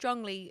remember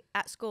strongly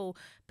at school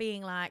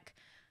being like,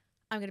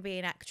 I'm going to be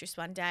an actress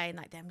one day, and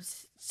like them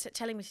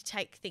telling me to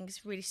take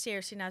things really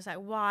seriously. And I was like,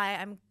 why?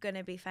 I'm going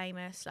to be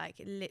famous.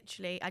 Like,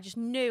 literally, I just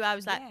knew I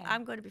was like, Yeah.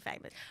 I'm going to be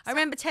famous. I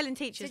remember telling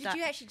So teachers, did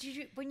you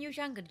actually, when you were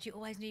younger, did you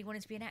always know you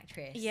wanted to be an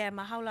actress? yeah,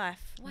 my whole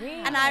life. Wow.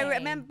 And I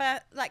remember,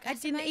 like, That's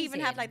I didn't even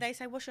have, amazing. like, they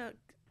say, what's your,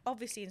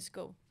 obviously in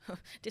school,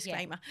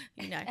 disclaimer,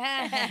 you know,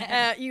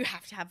 you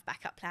have to have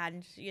backup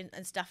plans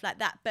and stuff like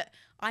that. But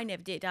I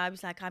never did. I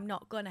was like, I'm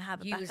not going to have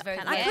a You was backup very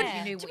plan. clear. I couldn't,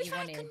 You knew to what be you fair,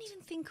 I wanted. couldn't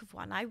even think of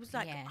one. I was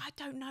like, Yeah. I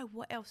don't know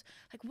what else.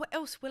 Like, what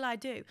else will I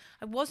do?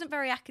 I wasn't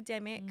very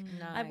academic.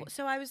 No.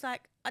 So I was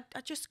like,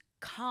 I just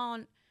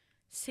can't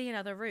see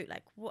another route.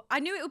 Like, I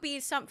knew it would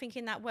be something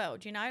in that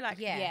world, you know? Like,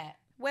 Yeah.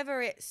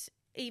 whether it's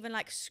even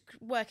like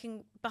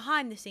working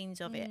behind the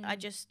scenes of it, I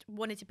just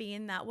wanted to be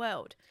in that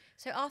world.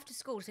 So after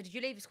school, so did you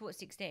leave school at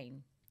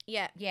 16?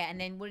 Yeah. Yeah, and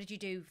then what did you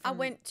do? I from-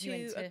 went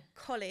you to a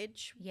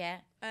college. yeah.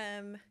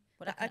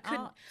 What, like an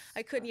arts?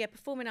 I couldn't. Yeah,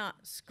 performing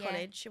arts Yeah.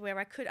 college where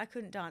I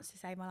couldn't dance to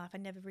save my life. I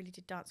never really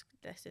did dance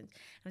lessons.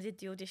 I did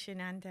the audition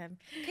and Can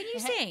you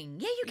sing?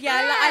 Yeah, you can.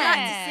 yeah, I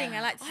like to sing.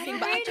 I like to I'm sing,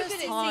 but I really just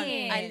good at can't.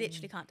 singing. I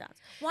literally can't dance.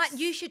 What?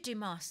 You should do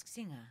Masked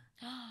Singer.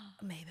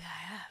 Maybe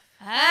I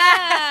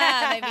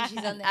have. Maybe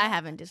she's on there. I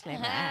haven't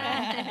disclaimed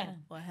that.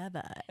 Or have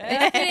I?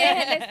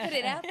 Let's put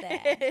it out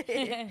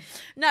there.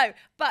 No,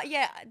 but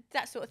yeah,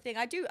 that sort of thing.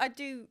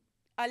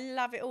 I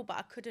love it all, but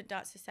I couldn't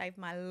dance to save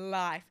my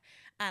life.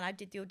 And I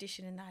did the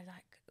audition, and I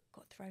like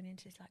got thrown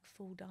into this like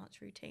full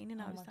dance routine,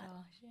 and I was like,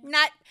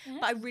 nah.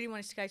 But I really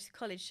wanted to go to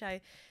college, so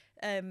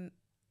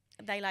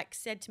they like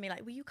said to me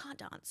like, well, you can't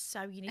dance,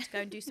 so you need to go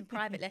and do some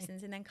private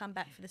lessons and then come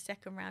back for the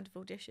second round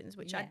of auditions,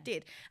 which I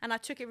did, and I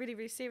took it really,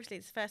 really seriously.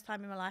 It's the first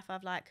time in my life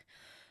I've like.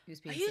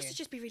 I used to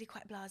just be really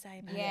quite blasé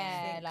about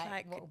everything.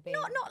 like what will be.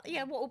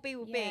 Not what will be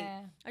will be.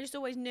 Yeah. I just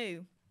always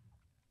knew,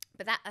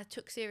 but that I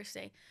took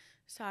seriously.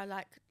 So I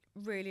like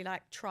really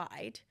like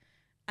tried,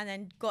 and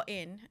then got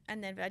in,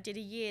 and then I did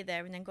a year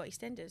there, and then got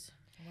EastEnders.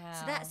 Wow.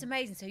 So that's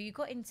amazing. So you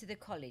got into the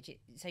college.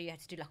 So you had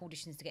to do like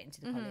auditions to get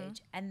into the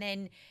college, and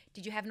then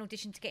did you have an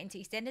audition to get into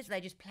EastEnders? Or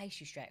they just placed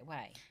you straight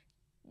away?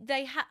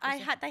 They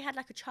had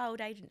like a child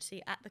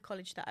agency at the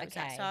college that I was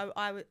at, Okay. so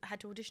I had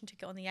to audition to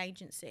get on the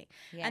agency,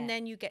 Yeah. and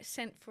then you get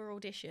sent for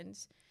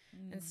auditions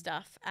and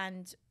stuff.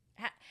 And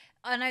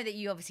I know that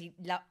you obviously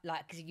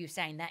like because you were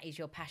saying that is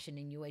your passion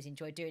and you always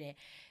enjoy doing it.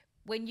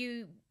 When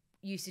you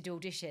used to do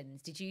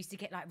auditions, did you used to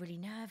get like really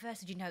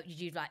nervous? Did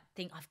you like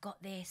think I've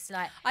got this?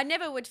 Like I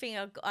never would think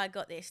I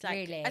got this.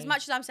 Like Really? as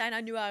much as I'm saying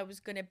I knew I was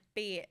going to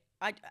be it,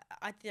 I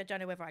don't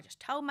know whether I just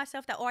told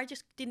myself that or I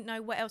just didn't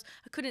know what else.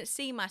 I couldn't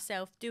see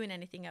myself doing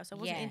anything else. I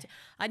wasn't into.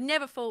 I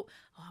never thought,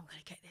 oh, I'm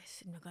going to get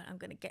this. I'm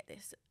going to get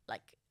this.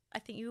 Like, I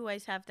think you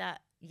always have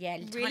that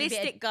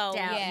realistic goal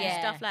and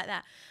stuff like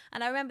that.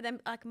 And I remember them,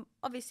 like,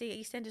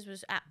 obviously EastEnders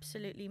was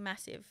absolutely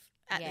massive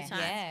at the time.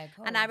 Yeah,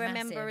 cool. And I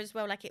remember as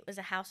well, like, it was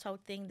a household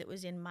thing that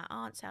was in my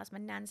aunt's house, my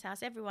nan's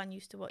house. Everyone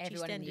used to watch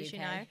EastEnders, you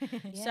know.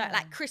 So,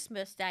 like,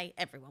 Christmas Day,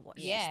 everyone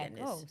watched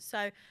EastEnders. Cool.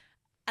 So,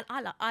 and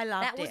I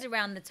loved it. That was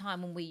around the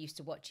time when we used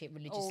to watch it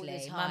religiously. All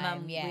the time, my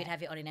mum, we'd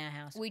have it on in our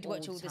house. We'd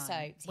watch all the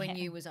soaps. When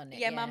you was on it.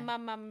 Yeah, my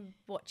mum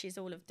watches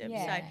all of them.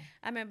 Yeah. So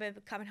I remember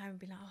coming home and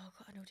being like, oh,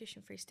 I've got an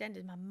audition for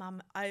EastEnders. My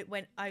mum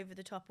went over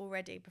the top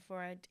already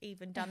before I'd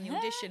even done the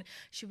audition.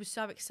 She was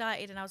so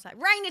excited and I was like,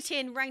 rein it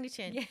in.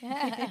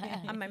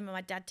 I remember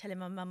my dad telling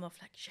my mum off,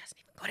 like, she hasn't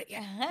even got it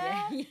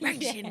yet.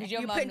 Rein it in.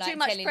 You're putting too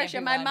much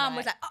pressure. My mum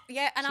was like, oh,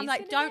 yeah. And I'm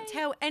like, don't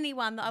tell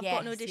anyone that I've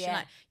got an audition.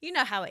 Like, you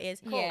know how it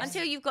is.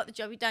 Until you've got the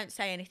job, you don't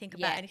say anything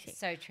about anything.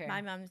 So true.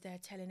 My mum's there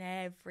telling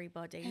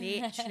everybody,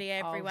 literally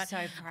everyone. Oh, so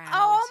proud.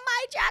 Oh,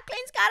 my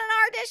Jacqueline's got an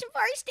audition for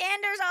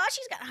EastEnders. Oh,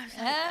 she's got. I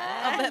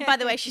was like, but by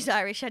the way, she's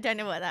Irish. I don't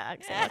know what that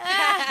accent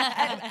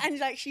is. and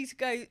like she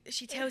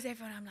tells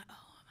everyone. I'm like,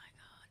 oh my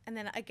god. And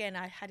then again,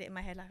 I had it in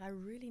my head like, I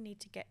really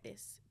need to get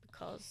this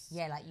because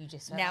like you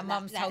just now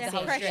mum's told the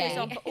whole pressure's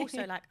on, but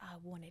also like I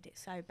wanted it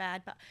so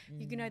bad. But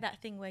you know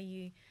that thing where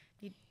you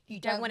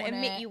don't want to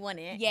admit you want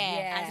it.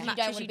 As much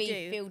you don't as want to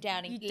be feel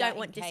down. You don't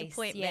want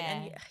disappointment,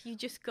 and you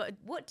just got.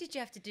 What did you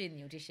have to do in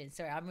the audition?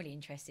 Sorry, I'm really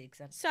interested.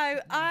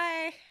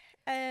 I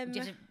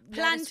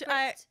planned.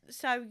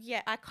 So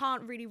I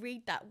can't really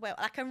read that well.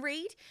 I can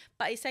read,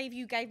 but say if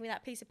you gave me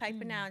that piece of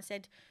paper now and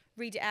said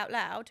read it out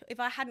loud, if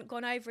I hadn't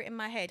gone over it in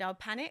my head, I'll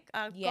panic.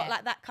 I've got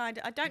like that kind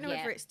of. I don't know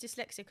whether it's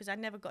dyslexia because I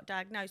never got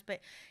diagnosed, but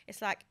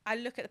it's like I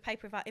look at the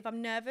paper if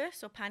I'm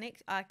nervous or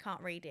panicked, I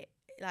can't read it.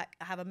 Like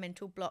I have a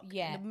mental block.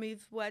 The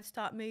words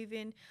start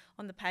moving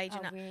on the page,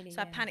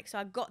 I panicked. So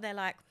I got there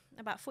like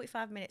about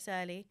 45 minutes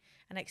early,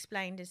 and I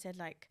explained and said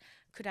like,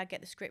 could I get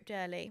the script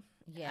early?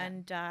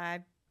 And I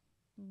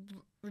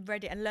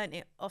read it and learnt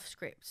it off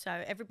script.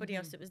 So everybody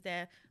else that was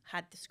there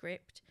had the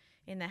script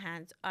in their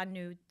hands. I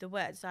knew the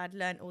words, so I'd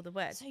learnt all the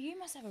words. So you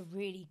must have a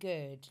really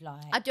good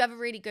I do have a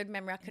really good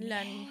memory.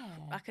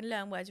 I can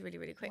learn words really,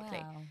 really quickly.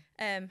 Wow.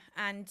 And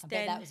I then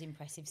bet that was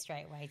impressive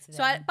straight away to them.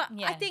 So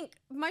I think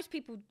most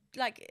people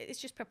like it's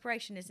just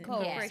preparation, isn't it?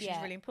 Preparation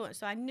is really important.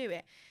 So I knew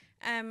it.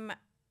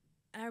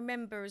 I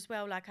remember as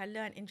well, like I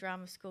learnt in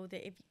drama school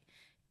that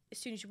as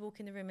soon as you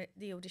walk in the room,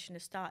 the audition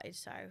has started.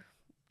 So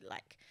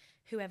like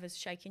whoever's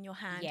shaking your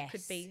hand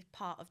could be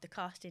part of the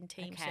casting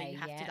team. So you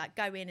have to like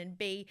go in and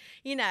be,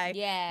 you know.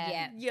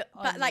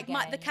 But like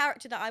the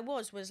character that I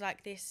was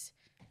like this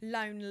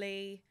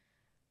lonely,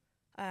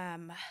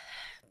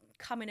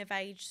 coming of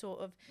age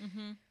sort of.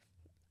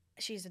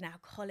 She's an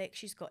alcoholic.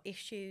 She's got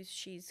issues.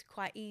 She's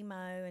quite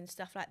emo and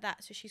stuff like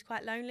that. So she's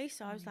quite lonely.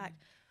 So I was like,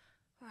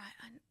 all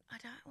right, I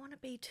don't want to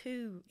be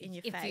too in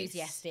your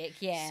enthusiastic,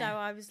 face. So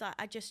I was like,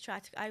 I just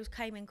tried to. I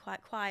came in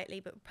quite quietly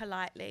but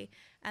politely,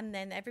 and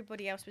then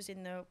everybody else was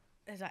in the.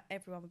 There's like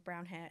everyone with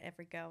brown hair,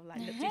 every girl like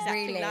looked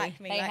exactly like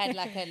me. They had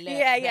like a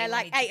look.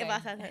 Like 8 of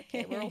us. I was like,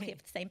 okay, we're all here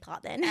for the same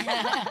part then.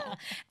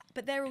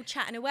 But they're all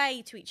chatting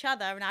away to each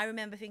other, and I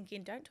remember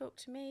thinking, don't talk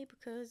to me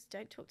because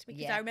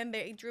I remember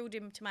it drilled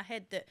into my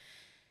head that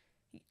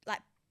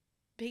like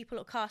people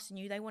are casting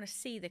you, they want to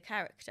see the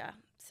character.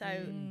 So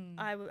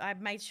I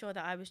made sure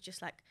that I was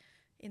just like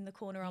in the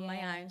corner on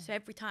my own. So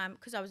every time,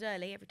 because I was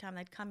early, every time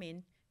they'd come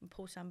in and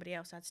pull somebody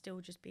else, I'd still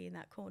just be in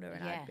that corner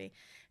and I'd be.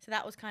 So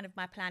that was kind of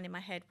my plan in my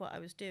head, what I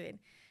was doing.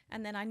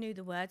 And then I knew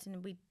the words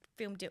and we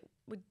filmed it.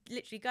 We'd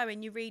literally go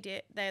in, you read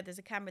it, there's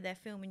a camera there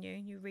filming you,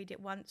 and you read it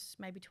once,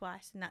 maybe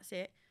twice, and that's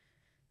it.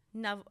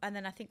 No, and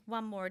then I think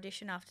one more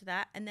audition after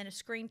that, and then a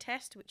screen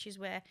test, which is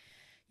where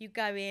you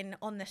go in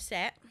on the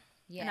set.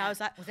 And I was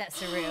like, was that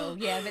surreal?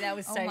 Yeah, but that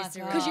was so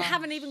surreal. Because you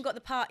haven't even got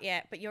the part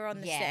yet, but you're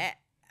on the set.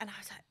 And I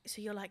was like,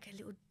 so you're like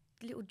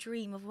a little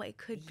dream of what it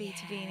could be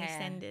to be in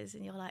EastEnders.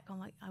 And you're like, oh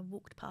my, I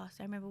walked past.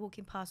 I remember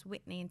walking past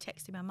Whitney and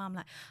texting my mum,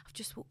 like, I've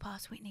just walked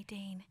past Whitney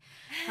Dean.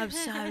 I was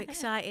so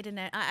excited. And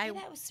then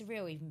that was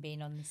surreal, even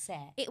being on the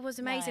set. It was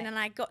amazing. And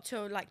I got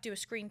to like do a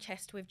screen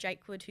test with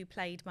Jake Wood, who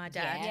played my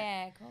dad.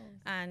 Yeah, of course.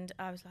 And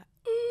I was like,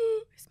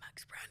 ooh, it's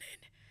Max Brannan.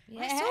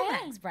 Yeah. I saw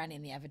Max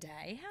Brannan the other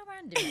day. How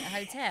random at a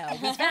hotel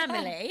with his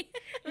family.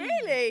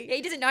 Really? Yeah,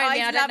 he doesn't know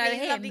me. I don't know him.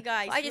 He's a lovely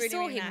guy. I just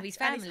saw him with his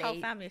family. And his whole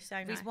family is so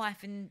nice. With his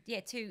wife and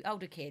 2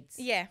 older kids.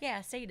 Yeah. Yeah,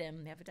 I see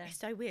them the other day. It's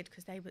so weird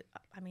because they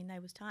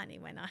was tiny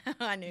when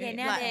I knew. Yeah,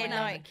 now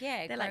like,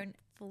 they're they're grown. like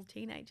full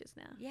teenagers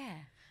now. Yeah.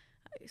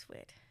 It's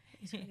weird.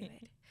 It's really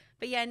weird.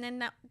 But yeah, and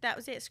then that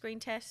was it, screen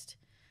test.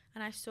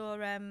 And I saw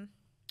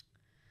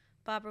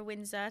Barbara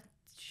Windsor.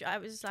 I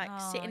was like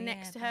sitting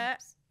next to her.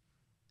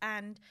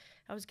 And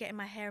I was getting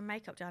my hair and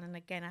makeup done, and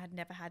again, I had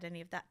never had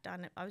any of that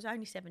done. I was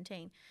only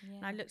 17,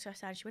 and I looked at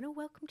her and she went, "Oh,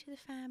 welcome to the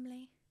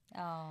family."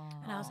 Oh.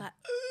 And I was like,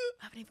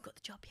 "I haven't even got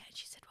the job yet." And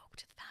she said, "Welcome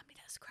to the family."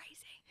 That's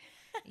crazy.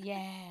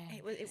 Yeah.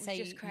 It was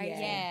just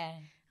crazy. Yeah.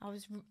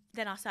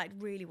 Then I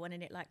started really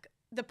wanting it. Like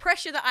the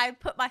pressure that I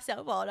put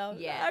myself on. I was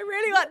like, I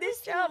really What want this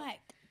was the, job.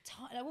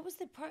 like, what was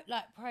the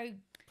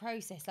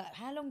process? Like,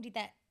 how long did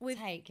that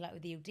take? Like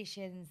with the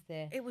auditions,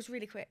 It was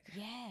really quick.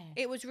 Yeah.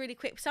 It was really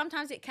quick.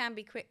 Sometimes it can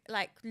be quick,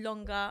 like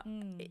longer.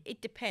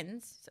 It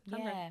depends.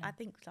 Sometimes, I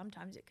think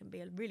sometimes it can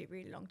be a really,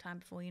 really long time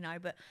before you know.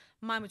 But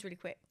mine was really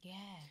quick. Yeah.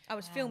 I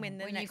was filming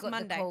the When next you got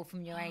Monday. the call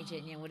from your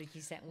agent, what did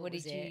you say? What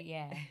was did it? you?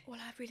 Yeah. Well,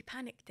 I really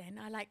panicked then.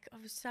 I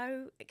was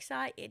so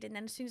excited, and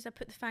then as soon as I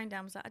put the phone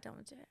down, I was like, I don't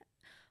want to do it.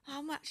 Oh,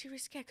 I'm actually really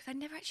scared because I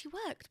never actually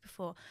worked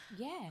before.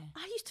 Yeah.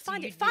 I used to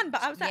find it fun,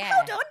 but I was like, yeah.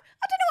 hold on,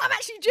 I don't know what I'm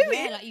actually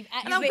doing. Yeah, like you've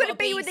and I'm going to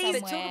be with these.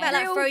 somewhere. Talk about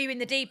like throw you in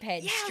the deep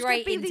end,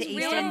 straight into these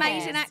real EastEnders.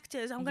 amazing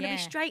actors. I'm going to be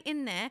straight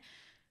in there.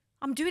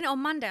 I'm doing it on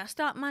Monday. I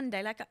start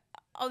Monday. Like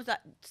I was like,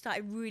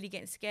 started really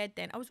getting scared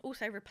then. I was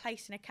also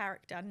replacing a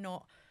character,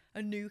 not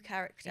a new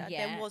character.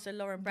 Yeah. There was a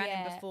Lauren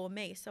Brannan before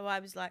me. So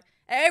I was like,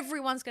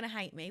 everyone's going to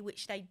hate me,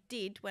 which they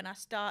did when I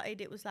started.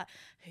 It was like,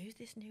 who's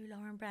this new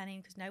Lauren Brannan?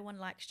 Because no one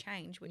likes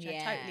change, which I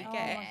totally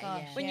get. Oh my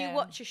gosh. When you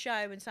watch a show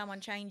and someone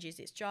changes,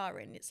 it's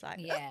jarring. It's like,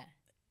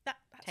 that's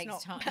Takes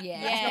not, time. that's Yeah,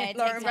 not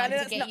Lauren it takes time Brannan. to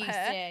That's get not used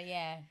her. to.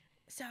 Yeah.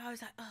 So I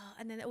was like, oh,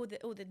 and then all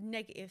the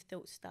negative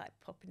thoughts started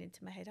popping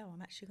into my head. Oh,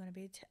 I'm actually going to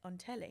be on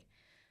telly.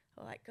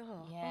 Like,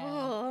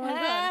 oh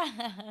my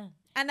God.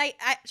 And they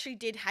actually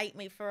did hate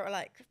me for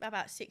like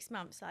about 6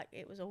 months. Like,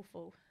 it was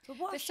awful. But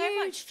what There's a so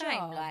much huge fame.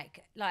 job.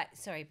 Like,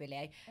 sorry,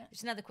 Billie.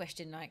 Just another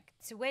question. Like,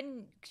 so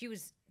when you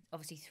was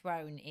obviously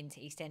thrown into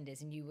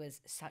EastEnders and you was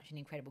such an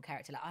incredible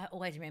character. Like, I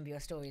always remember your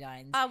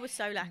storylines. I was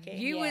so lucky.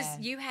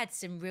 You had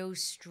some real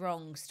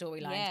strong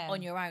storylines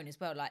on your own as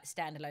well, like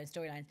standalone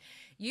storylines.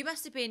 You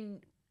must have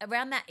been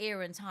around that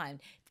era and time.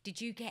 Did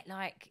you get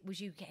was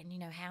you getting,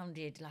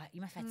 hounded? Like,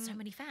 you must have had so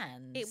many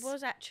fans. It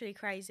was actually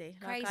crazy.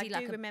 Crazy, I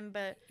like do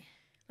remember.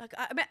 Like,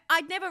 I mean,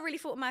 I'd never really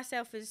thought of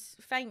myself as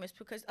famous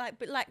because,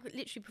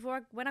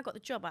 literally when I got the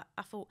job,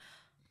 I thought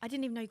I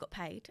didn't even know you got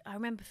paid. I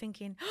remember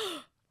thinking,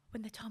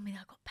 when they told me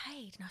that I got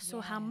paid and I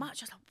saw how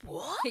much, I was like,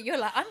 what? You're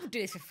like, I'm gonna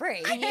do this for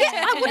free.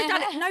 I would have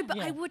done it. No, but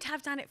I would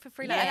have done it for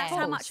free. Like, Yeah, that's of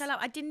how much course. I love.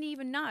 I didn't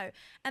even know,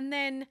 and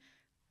then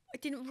I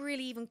didn't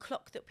really even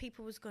clock that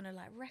people was gonna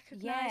like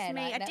recognize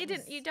me. like, I that didn't.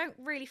 was- You don't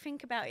really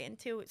think about it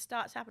until it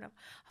starts happening.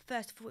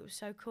 First, I thought it was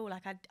so cool.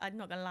 Like, I'm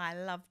not gonna lie,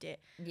 I loved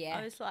it. Yeah.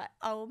 I was like,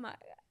 oh my.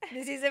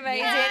 This is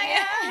amazing.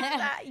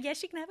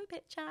 Yes, you can have a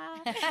picture.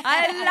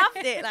 I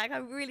loved it. Like, I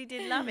really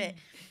did love it.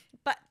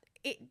 But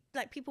it,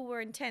 like, people were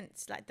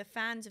intense. Like, the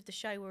fans of the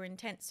show were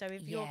intense. So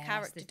if your Yeah, that's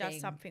character the does thing.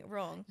 something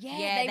wrong,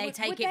 Yeah, they would-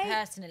 take would it they-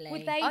 personally.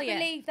 Would they Oh, yeah.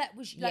 believe that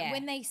was like Yeah.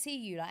 when they see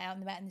you like out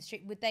and about in the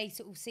street? Would they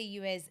sort of see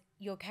you as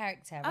your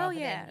character? oh rather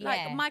yeah, than,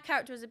 like my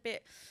character was a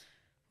bit.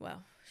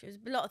 Well, she was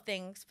a lot of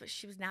things, but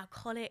she was an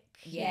alcoholic.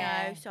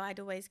 Yeah. You know, so I'd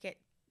always get.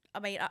 I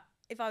mean,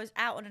 if I was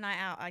out on a night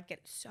out, I'd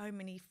get so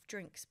many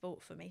drinks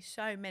bought for me,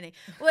 so many.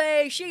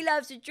 Well, she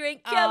loves a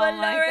drink. Come Oh on,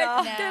 my Lauren,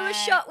 God. do No. a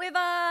shot with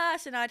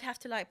us. And I'd have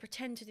to like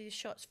pretend to do the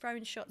shots,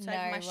 throwing shots over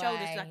No my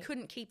shoulders. And I way.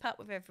 couldn't keep up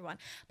with everyone.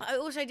 But I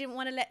also didn't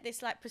want to let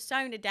this like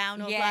persona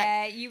down of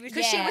Yeah, like. you was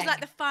Because she was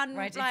like the fun,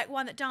 Right. like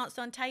one that danced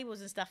on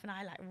tables and stuff, and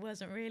I like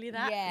wasn't really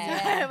that. Yeah.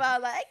 So I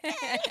was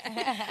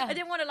like, I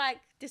didn't want to like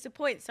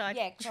disappoint, so I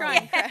Yeah, try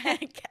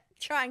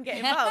and get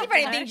involved. You probably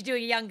you know? things you do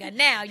when you're younger.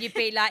 Now you'd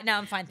be like, no,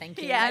 I'm fine,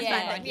 thank you. Yeah, I'm Yeah.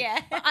 fine, thank you. Yeah.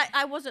 But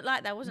I wasn't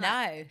like that. I wasn't.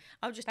 Like, No.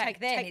 I'll just Back take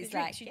then, the it's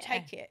drinks. like, You yeah.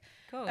 take it.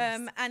 Of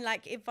course. And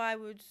like if I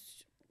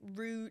was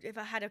rude, if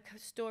I had a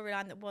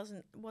storyline that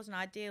wasn't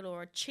ideal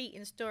or a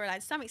cheating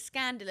storyline, something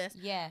scandalous,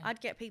 Yeah. I'd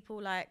get people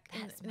like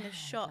in That's the mad,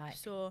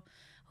 shops or.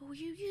 Oh,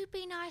 you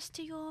be nice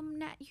to your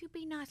you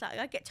be nice. Like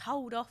I get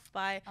told off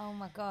by Oh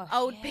my gosh.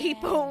 old yeah.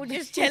 people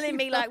just telling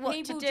me like what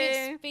People to do.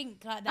 just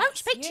think like that. Don't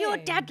speak to your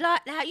dad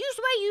like that. Use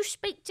the way you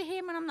speak to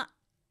him. And I'm like,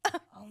 Oh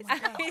my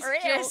gosh. It's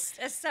real. just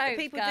a soap,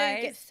 people guys.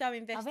 do get so I bet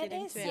invested they're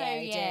into so it. Yeah,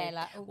 you do.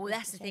 like. Well,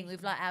 that's the thing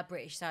with like our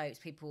British soaps.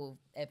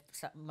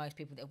 Most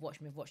people that have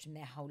watched them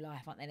their whole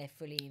life, aren't they? They're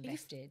fully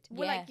invested.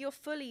 Well, Yeah. like your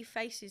fully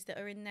faces that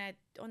are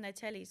on their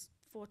tellies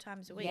 4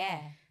 times a week.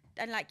 Yeah.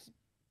 And like,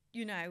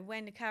 you know,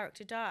 when the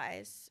character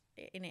dies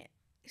in it,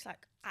 it's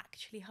like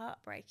actually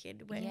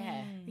heartbreaking. When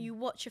Yeah. you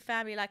watch a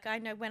family, like I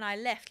know when I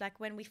left, like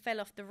when we fell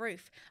off the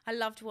roof, I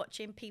loved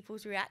watching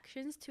people's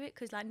reactions to it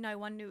because like no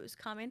one knew it was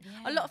coming.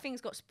 A lot of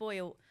things got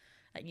spoiled.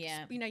 Like,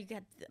 Yeah. you know, you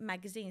get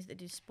magazines that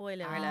do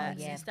spoiler Oh, alerts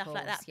yeah, and of stuff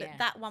like that. course, But yeah.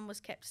 that one was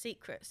kept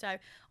secret. So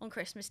on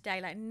Christmas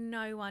Day, like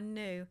no one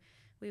knew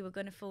we were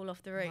going to fall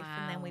off the roof.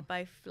 And then we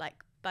Wow.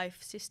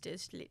 both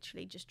sisters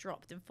literally just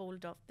dropped and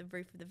fallen off the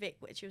roof of the Vic,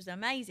 which was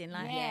amazing.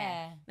 Like,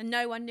 Yeah. and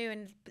no one knew.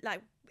 And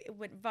like it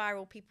went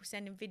viral, people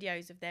sending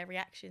videos of their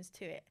reactions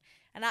to it.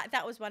 And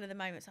that was one of the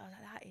moments I was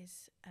like, that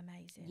is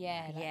amazing.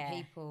 Yeah. Like, Like Yeah.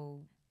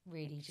 people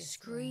really just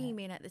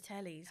screaming at the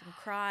tellies and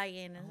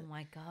crying. And Oh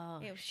my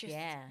god. It was just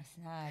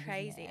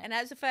crazy. And And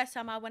that was the first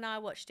time when I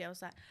watched it, I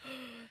was like,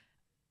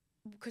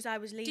 because I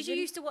was leaving. Did you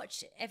used to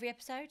watch every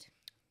episode?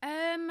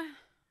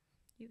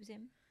 You was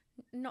in.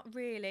 Not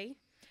really.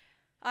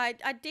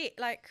 I did,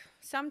 like,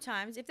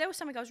 sometimes if there was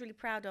something I was really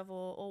proud of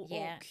or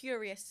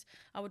curious,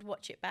 I would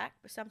watch it back.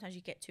 But sometimes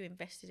you get too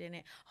invested in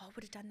it. Oh, I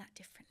would have done that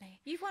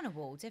differently. You've won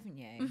awards, haven't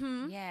you?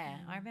 Mm-hmm. Yeah,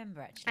 I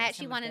remember actually. I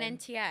actually won an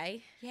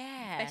NTA,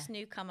 Yeah. Best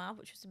Newcomer,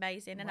 which was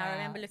amazing. And I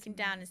remember looking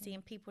down and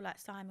seeing people like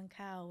Simon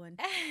Cowell and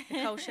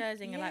Nicole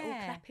Scherzinger like all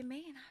clapping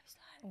me, and I was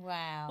like,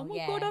 wow. Oh my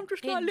God, I'm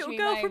just like a little Pinch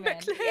girl me from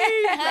moment. Bexley.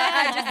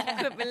 I just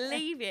couldn't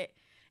believe it.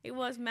 It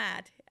was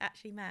mad,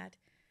 actually mad.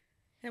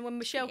 And when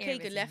Michelle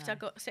Keegan left, I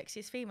got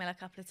Sexiest Female a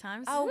couple of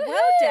times. Oh,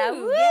 well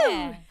done. Woo.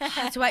 Yeah. I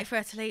had to wait for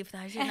her to leave, though,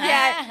 didn't I?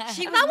 Yeah,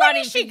 she was When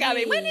running is she for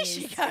going? When is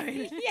years. she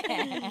going?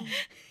 Yeah.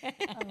 Oh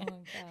my God.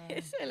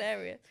 It's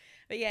hilarious.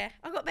 But yeah,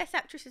 I got Best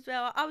Actress as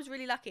well. I was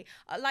really lucky.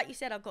 Like you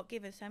said, I got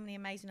given so many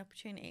amazing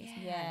opportunities.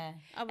 Yeah.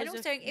 I was And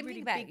also, a everything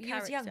really back, big you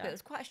was young, but it character.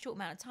 was quite a short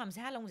amount of time.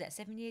 So how long was that?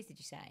 7 years, did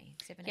you say?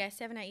 7, 8? Yeah,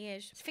 7-8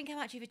 years. So think how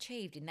much you've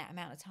achieved in that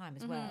amount of time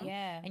as well.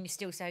 Yeah. And you're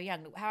still so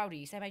young. How old are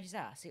you? Same age as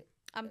us?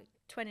 I'm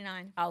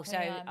 29. Oh, so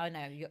 29. I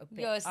know you're a bit.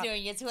 You're still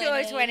in your 20s. Still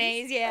in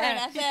 20s, yeah. We're in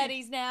our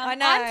 30s now. I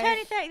know. I'm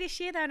turning 30 this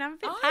year, though, and I'm a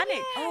bit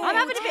panicked. yeah. I'm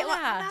having a bit. Tell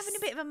I'm us. having a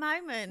bit of a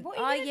moment. What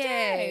are you going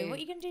to you? do? What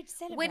are you going to do to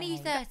celebrate? When are you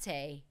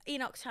 30?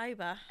 In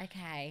October,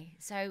 Okay,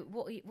 so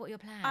what are your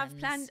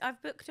plans?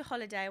 I've booked a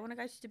holiday. I want to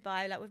go to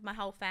Dubai, like with my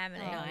whole family.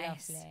 Oh,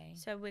 Nice. lovely.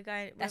 So we're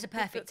going. That's a we've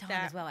perfect booked time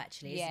that. as well,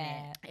 actually, isn't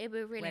Yeah. it? It would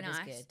be really Weather's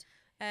nice. good.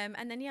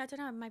 And then I don't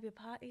know, maybe a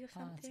party or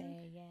something.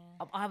 Party,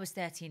 yeah. I was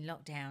 30 in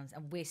lockdowns,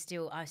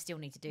 and I still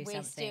need to do We're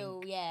something.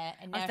 still, yeah.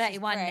 And I'm now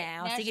 31 she's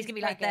now. I think it's she's gonna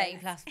be like 30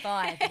 pregnant. plus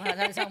 5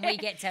 by the time we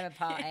get to have a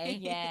party.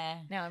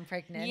 Yeah. Now I'm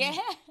pregnant. Yeah.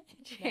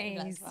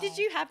 Jeez. Did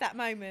you have that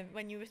moment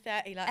when you were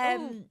 30? Like,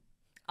 oh,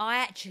 I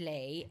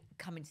actually,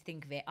 coming to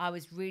think of it, I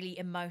was really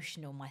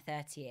emotional my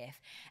 30th,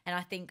 and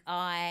I think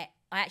I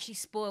actually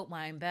spoilt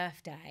my own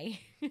birthday.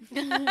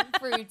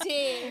 Through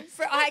tears.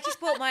 I actually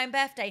spoilt my own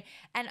birthday,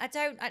 and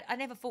I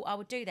never thought I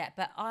would do that,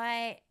 but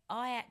I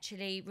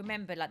actually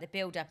remember like the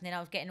build up, and then I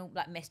was getting all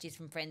like messages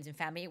from friends and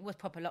family. It was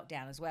proper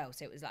lockdown as well,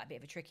 so it was like a bit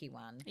of a tricky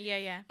one.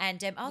 yeah.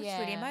 And I was just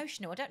really Yeah.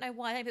 emotional. I don't know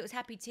why. I don't know if it was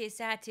happy tears,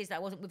 sad tears, that I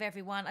wasn't with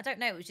everyone. I don't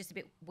know. It was just a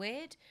bit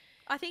weird.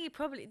 I think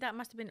that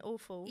must have been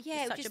awful. Yeah,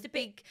 It's it was such just a a bit-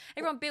 big.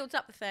 Everyone builds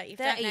up the 30th,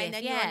 don't they? 30th, And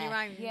then you're on your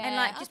own. Yeah. And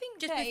like I just think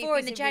before 30th in the is a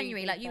really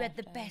January, big like you had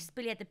the birthday. best.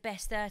 Billie had the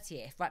best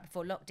 30th right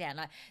before lockdown.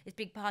 Like this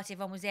big party,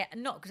 everyone was there.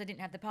 And not because I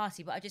didn't have the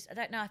party, but I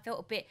don't know. I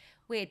felt a bit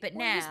weird. But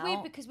Well, now it was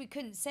weird because we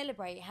couldn't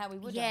celebrate how we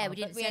would Yeah, have. we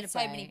didn't But we had so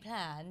many celebrate.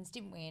 plans,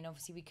 didn't we? And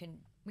obviously we couldn't.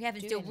 we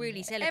haven't do still any really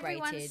of it.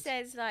 celebrated. Everyone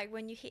says like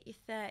when you hit your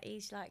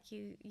 30s, like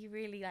you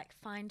really like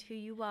find who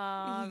you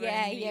are.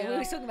 Yeah, and yeah. We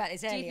were talking about this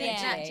Do you earlier. think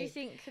that? actually. Do you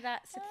think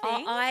that's a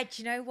thing?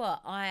 Do you know what?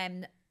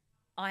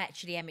 I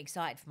actually am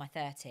excited for my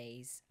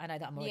 30s. I know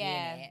that I'm already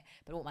Yeah. in it,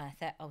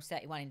 but I was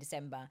 31 in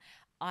December.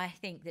 I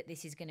think that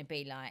this is going to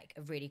be like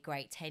a really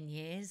great 10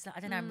 years. Like, I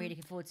don't know. I'm really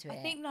looking forward to it.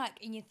 I think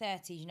like in your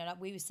 30s, you know, like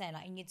we were saying,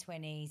 like in your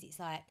 20s, it's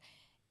like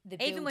the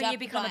Even when build-up you of,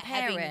 become a like,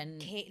 having parent.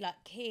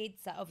 kids.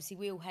 Like obviously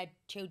we all had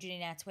children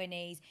in our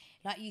 20s.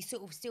 Like you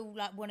sort of still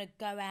like want to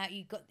go out.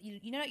 You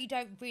know, like you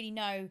don't really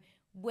know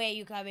where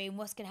you're going,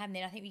 what's going to happen.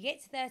 Then I think when you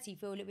get to 30, you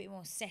feel a little bit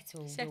more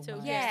settled. Settled,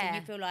 almost, yeah. And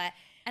you feel like.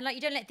 And like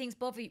you don't let things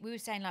bother you. We were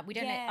saying like I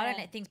don't Yeah.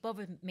 let things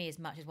bother me as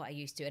much as what I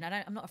used to. And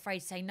I'm not afraid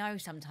to say no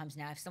sometimes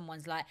now if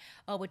someone's like,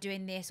 oh, we're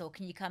doing this, or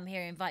can you come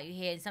here, invite you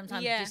here. And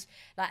sometimes Yeah. just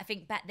like I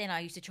think back then I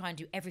used to try and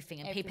do everything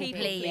and people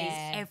Everything, please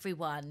yeah.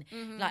 everyone,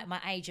 like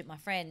my agent, my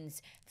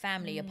friends,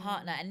 family, your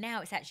partner. And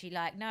now it's actually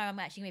like, no, I'm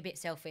actually gonna be a bit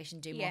selfish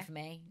and do more Yeah. for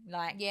me.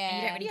 Like Yeah. and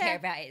you don't really Yeah. care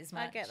about it as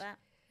much. I get that.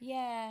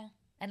 Yeah.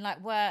 And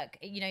like work,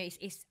 you know,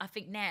 it's I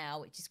think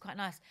now, which is quite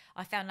nice.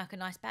 I found like a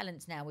nice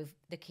balance now with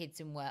the kids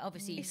and work.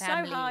 Obviously, It's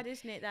family. so hard,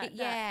 isn't it? That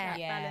Yeah.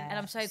 Yeah. And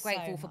I'm so So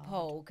grateful for hard.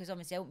 Paul because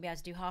obviously I wouldn't be able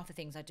to do half the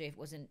things I do if it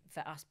wasn't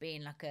for us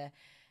being like a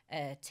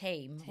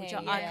team. Which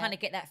I yeah. kind of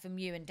get that from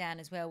you and Dan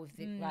as well with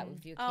like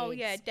with your kids. Oh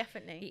yeah,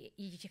 definitely.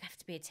 You have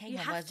to be a team. You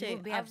otherwise have to. you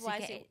wouldn't be able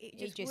Otherwise, to get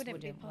it just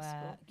wouldn't be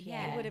possible. work.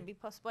 Yeah. It wouldn't be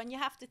possible. And you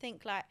have to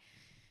think like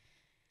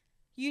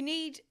you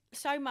need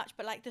so much,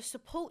 but like the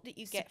support that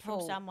you get from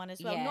Support, someone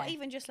as well. yeah. Not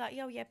even just like,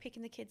 oh yeah,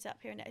 picking the kids up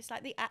here and there. It's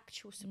like the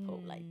actual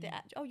support, like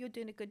oh, you're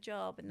doing a good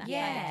job and that kind of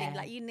Yeah. thing.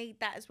 Like you need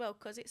that as well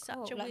because it's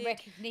such a like weird,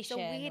 it's recognition.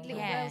 a weird little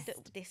Yes.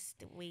 world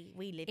that we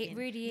live in. It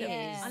really that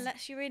is.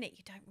 Unless you're in it,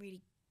 you don't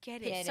really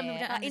get it. Get Some people it.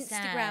 don't Like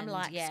understand. Instagram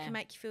likes yeah. can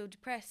make you feel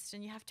depressed,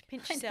 and you have to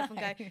pinch yourself and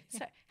go,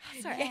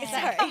 sorry, Yeah.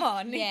 sorry. Come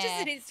on, Yeah. it's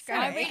just an Instagram.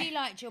 I really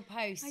liked your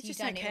post I you just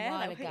done don't it a care, while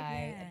like, ago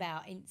yeah.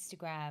 about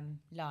Instagram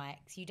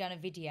likes. You done a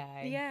video.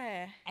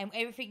 Yeah. And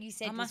everything you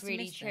said I was must have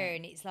really missed true. that.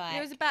 And it's like. It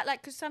was about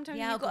like because sometimes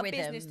The you've got a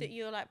business algorithm. that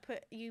you're like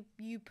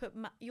you put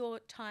your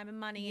time and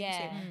money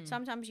Yeah. into.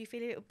 Sometimes you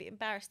feel a little bit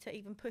embarrassed to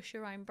even push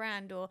your own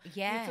brand, or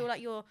Yeah. you feel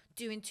like you're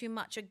doing too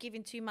much or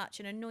giving too much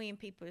and annoying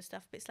people and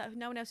stuff. But it's like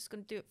no one else is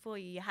going to do it for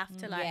you. You have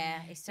to like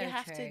yeah, it's so you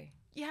have true. to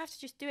you have to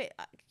just do it.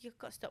 You've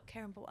got to stop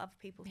caring about what other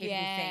people think.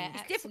 People think.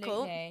 It's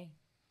difficult. absolutely.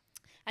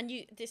 And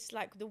this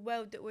like the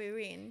world that we're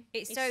in.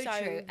 It's so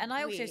true. And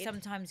I also weird.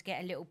 sometimes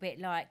get a little bit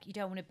like, you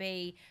don't want to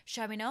be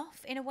showing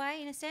off in a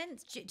way, in a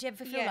sense. Do you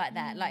ever feel like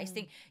that? Like, you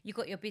think you've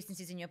got your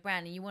businesses and your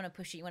brand and you want to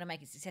push it, you want to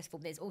make it successful.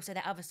 But there's also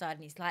that other side,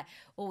 and it's like,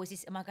 oh,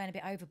 am I going a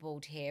bit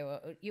overboard here? Or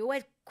you're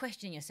always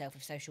questioning yourself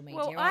with social media.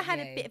 Well, I had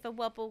a bit of a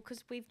wobble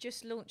because we've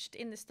just launched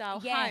In the Style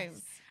Home.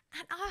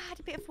 And I had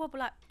a bit of a wobble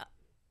like,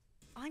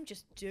 I'm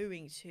just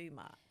doing too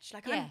much.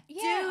 Like, I'm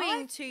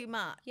doing too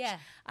much. Yeah.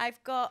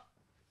 I've got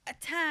a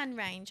tan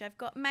range. I've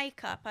got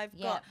makeup. I've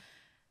got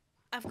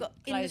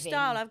In the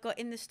Style. Clothing. I've got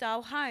In the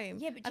Style Home.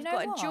 Yeah, but I've you know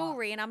got what? a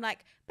jewellery. And I'm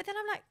like, but then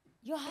I'm like,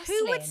 You're hustling.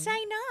 who would say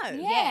no?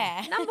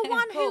 Yeah. Number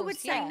one, Of who would course,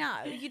 say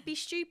no? You'd be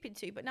stupid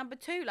to. But number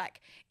two,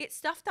 like, it's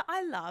stuff that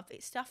I love.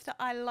 It's stuff that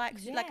I like.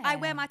 Like, I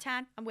wear my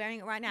tan. I'm wearing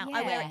it right now.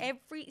 I wear it Yeah.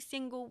 every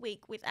single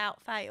week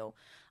without fail.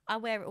 I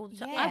wear it all the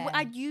time. Yeah.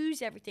 I'd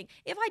use everything.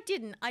 If I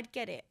didn't, I'd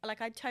get it.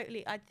 Like, I'd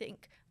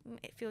think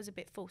it feels a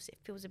bit false. It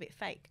feels a bit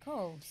fake. Of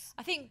course.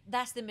 I think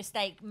that's the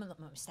mistake. Not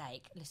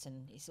mistake.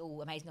 Listen, it's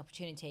all amazing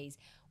opportunities.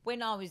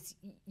 When I was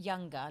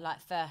younger, like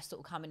first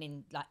sort of coming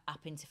in, like up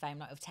into fame,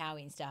 like with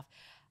Towie and stuff,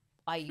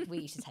 we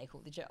used to take all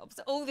the jobs,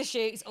 all the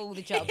shoots, all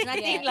the jobs. And I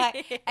think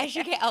like as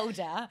you get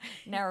older,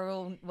 now we're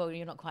all, well,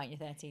 you're not quite in your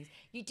 30s,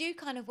 you do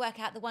kind of work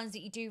out the ones that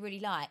you do really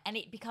like, and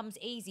it becomes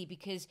easy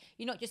because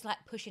you're not just like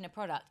pushing a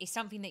product. It's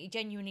something that you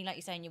genuinely, like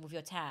you're saying, you're with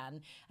your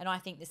tan. And I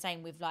think the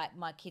same with like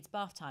my kids'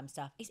 bath time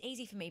stuff. It's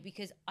easy for me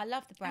because I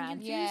love the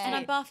brand, and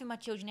I'm bathing my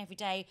children every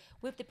day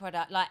with the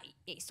product. Like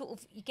it's sort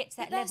of, you get to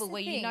that level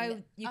where you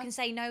know you can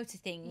say no to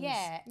things.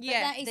 Yeah, but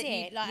that is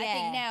it. Like I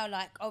think now,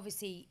 like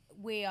obviously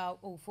we are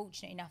all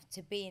fortunate enough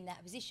to be in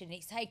that position.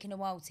 It's taken a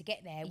while to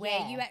get there,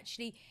 where you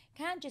actually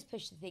can just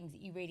push the things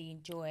that you really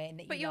enjoy and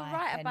that But you you're like.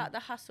 right about the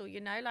hustle, you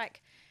know?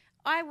 Like,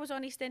 I was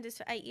on EastEnders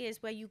for 8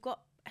 years where you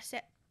got a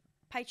set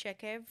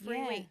paycheck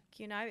every week,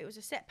 you know? It was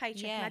a set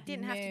paycheck and I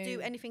didn't have to do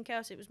anything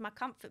else. It was my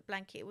comfort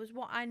blanket. It was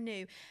what I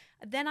knew.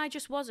 Then I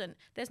just wasn't.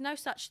 There's no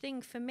such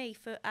thing for me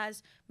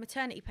as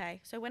maternity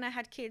pay. So when I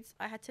had kids,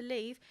 I had to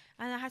leave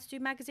and I had to do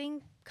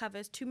magazine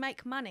covers to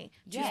make money,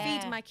 to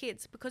feed my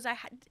kids, because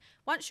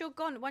once you're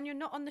gone, when you're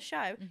not on the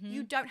show,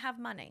 you don't have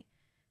money.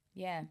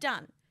 Yeah.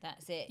 Done.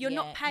 That's it. You're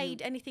not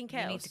paid anything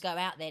else. You need to go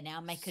out there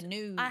now, make a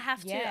new. I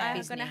have to. I'm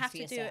business going to have for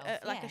to do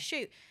yourself. a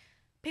shoot.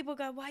 People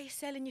go, "Why are you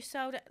selling your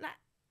soul?" Like,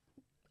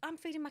 I'm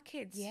feeding my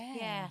kids.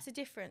 Yeah. It's a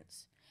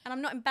difference. And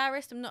I'm not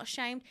embarrassed. I'm not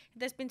ashamed.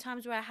 There's been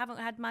times where I haven't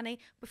had money.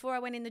 Before I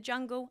went in the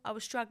jungle, I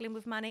was struggling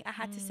with money. I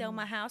had to sell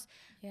my house.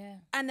 Yeah.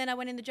 And then I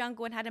went in the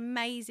jungle and had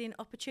amazing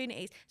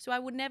opportunities. So I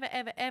would never,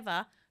 ever,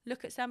 ever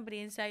look at somebody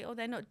and say, "Oh,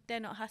 they're not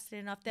hustling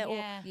enough." They're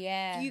all.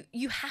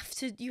 You have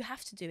to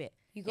do it.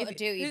 You got to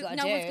do it. You got to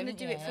do it. No one's going to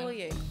do it for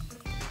you.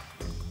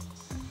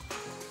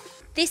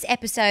 This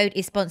episode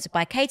is sponsored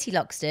by Katie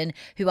Loxton,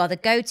 who are the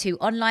go-to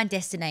online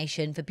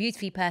destination for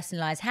beautifully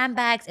personalised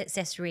handbags,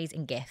 accessories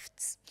and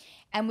gifts.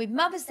 And with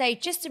Mother's Day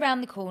just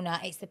around the corner,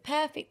 it's the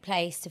perfect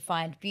place to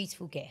find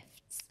beautiful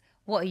gifts.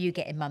 What are you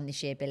getting, Mum,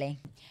 this year, Billie?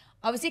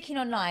 I was looking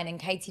online and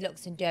Katie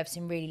Loxton do have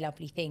some really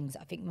lovely things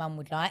I think Mum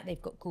would like.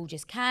 They've got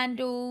gorgeous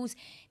candles,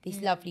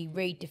 this lovely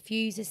reed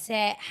diffuser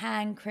set,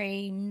 hand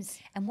creams.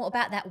 And what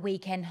about that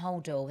weekend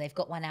holdall? They've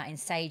got one out in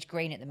sage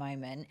green at the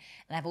moment.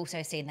 And I've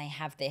also seen they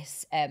have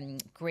this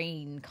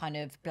green kind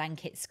of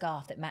blanket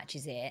scarf that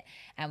matches it.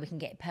 And we can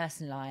get it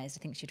personalised.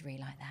 I think she'd really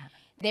like that.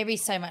 There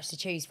is so much to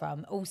choose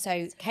from.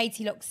 Also,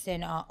 Katie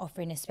Loxton are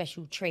offering a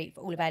special treat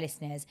for all of our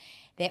listeners.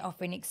 They're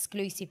offering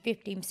exclusive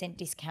 15%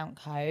 discount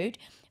code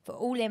for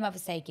all their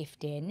Mother's Day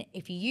gifting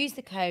if you use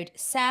the code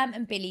Sam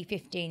and Billie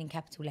 15 in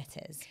capital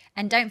letters.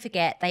 And don't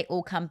forget, they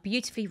all come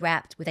beautifully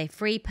wrapped with a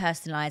free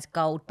personalised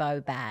gold bow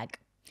bag.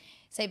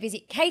 So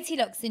visit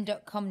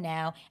katieloxton.com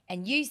now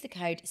and use the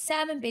code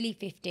Sam and Billie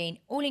 15,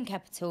 all in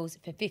capitals,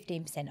 for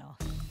 15% off.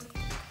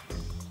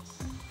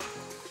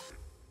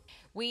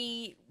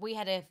 We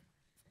had a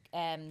I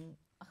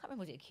can't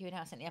remember, was it a Q&A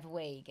I sent the other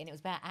week, and it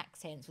was about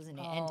accents, wasn't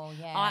it? Oh, and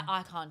yeah.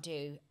 I can't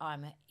do,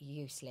 I'm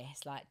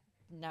useless, like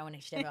no one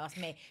should ever ask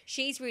me.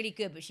 She's really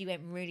good, but she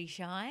went really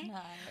shy. No.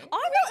 I'm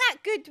not that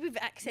good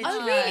with accents.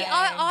 Oh really?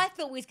 I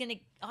thought we was gonna.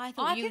 I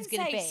thought you was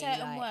gonna be certain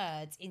like,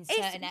 words in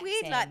certain accents. It's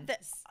weird,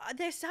 like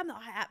there's some that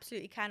I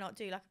absolutely cannot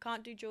do. Like I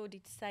can't do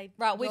Geordie to say.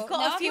 Right, we've got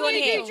No, a few I on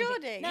can't here. do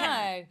Geordie. No.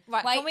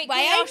 Right, Wait, can we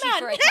ask you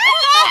for it?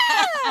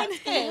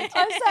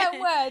 On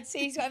certain words,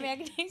 see what I mean? I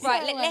can do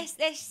Right, certain words.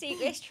 let's see.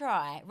 Let's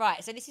try.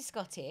 Right, so this is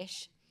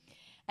Scottish.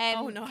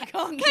 Oh no, I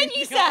can't. Can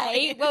you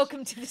say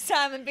welcome to the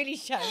Sam and Billie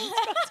show in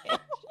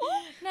Scottish?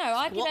 No,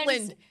 I can only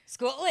Scotland.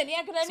 Scotland. Yeah,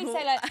 I can only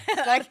say like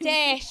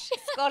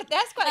Scottish.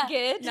 That's quite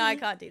good. No, I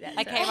can't do that.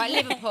 Okay, right,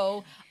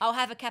 Liverpool. I'll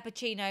have a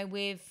cappuccino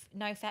with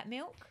no fat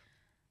milk.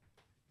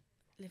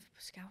 Liverpool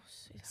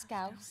Scouse.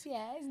 Scouse,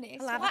 yeah, isn't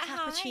it? I'll have a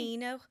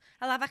cappuccino.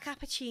 I'll have a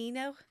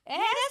cappuccino. Yeah,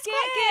 that's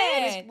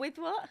quite good. With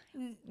what?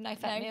 No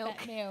fat milk.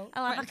 Fat milk.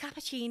 I'll have a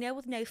cappuccino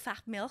with no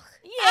fat milk.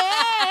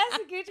 Yeah,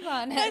 that's a good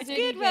one. That's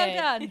really good. Well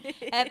done.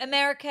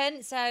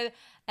 American. So,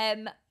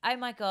 oh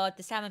my God,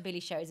 the Sam and Billie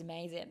show is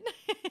amazing.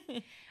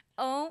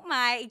 Oh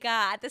my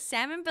God, the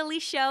Sam and Billie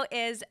show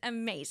is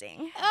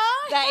amazing.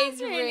 Oh, That that's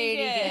is really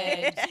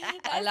good. That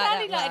I like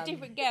sounded that like one. a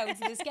different girl to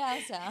the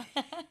Scouser.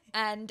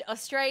 And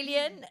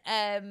Australian,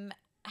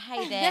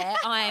 hey there,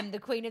 I am the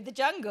queen of the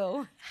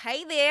jungle.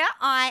 Hey there,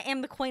 I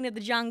am the queen of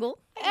the jungle.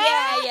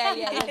 Yeah.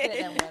 Let's do it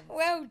then once.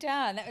 Well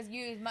done. That was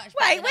you much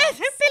Wait, better. where's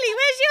Billie?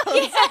 Where's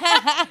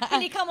yours?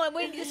 Billie, come on,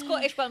 we need the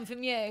Scottish one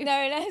from you.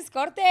 No,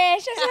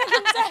 Scottish. That's what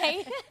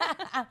I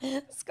can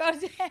say.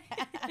 Scottish.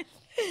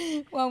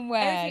 One word.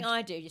 Everything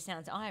I do just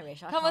sounds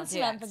Irish. I Come can't on, do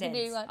Samantha, can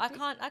accents. do one. I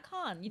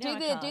can't. You know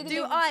Do I can't.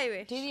 Do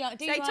Irish. Do Say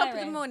top of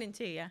the Irish. morning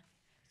to you.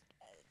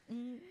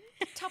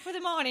 Top of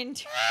the morning.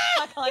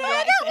 I can't do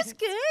That was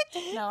accents.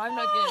 good. No, I'm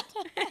not good.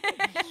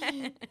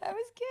 That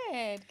was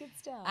good. Good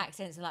stuff.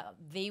 Accents are like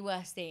the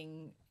worst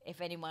thing. If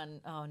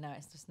anyone, oh no,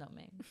 it's just not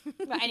me.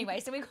 Right,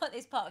 anyway, so we've got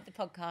this part of the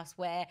podcast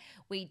where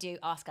we do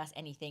Ask Us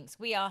Anything. So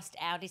we asked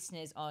our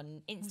listeners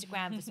on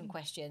Instagram for some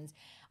questions.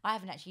 I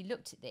haven't actually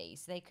looked at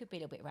these, so they could be a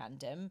little bit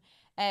random.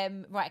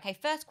 Right, okay,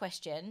 first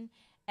question.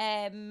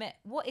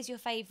 What is your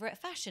favourite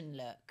fashion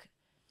look?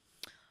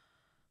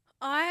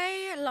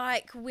 I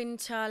like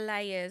winter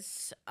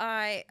layers.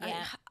 I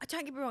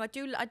don't get me wrong.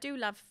 I do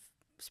love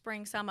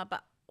spring, summer,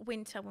 but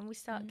winter when we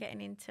start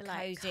getting into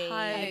like Cozy,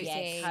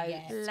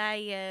 yes.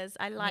 layers.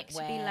 I like to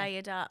be Knitwear.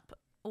 layered up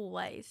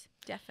always,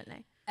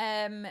 definitely.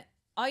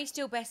 Are you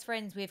still best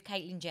friends with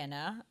Caitlyn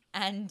Jenner?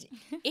 And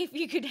if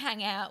you could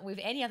hang out with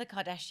any other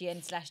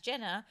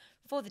Kardashian/Jenner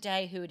for the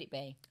day, who would it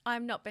be?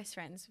 I'm not best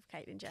friends with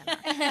Caitlyn Jenner.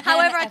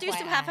 However, I do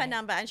still have her FYI.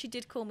 number, and she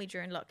did call me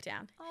during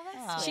lockdown. Oh,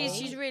 that's She's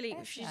sweet. she's really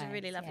That's she's a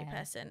really nice, lovely yeah.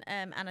 person,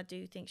 and I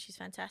do think she's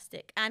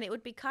fantastic. And it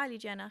would be Kylie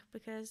Jenner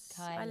because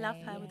I love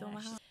her with all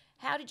my heart.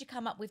 How did you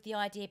come up with the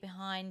idea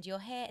behind your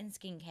hair and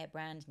skincare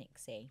brand,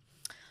 Nixie?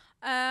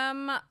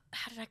 How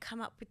did I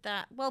come up with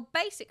that? Well,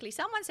 basically,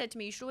 someone said to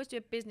me, you should always do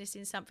a business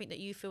in something that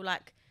you feel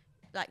like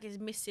is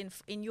missing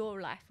in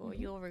your life or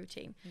your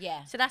routine.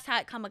 Yeah. So that's how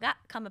it come about,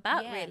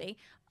 Yeah. really.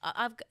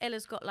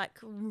 Ella's got like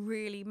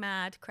really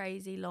mad,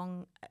 crazy,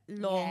 long,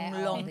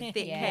 Yeah,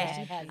 thick yeah, hair.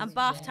 she has, And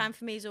bath yeah. time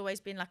for me has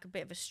always been like a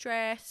bit of a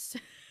stress.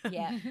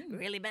 Yeah.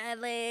 Really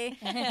badly.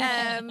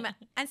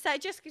 And so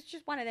it's just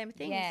one of them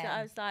things that Yeah.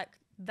 I was like,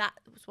 that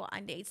was what I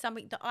need.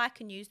 Something that I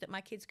can use, that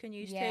my kids can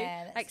use Yeah,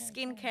 too. that's Like so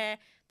skincare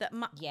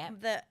Yeah.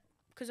 that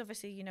because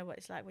obviously you know what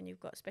it's like when you've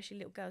got, especially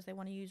little girls, they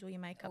want to use all your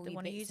makeup, All they your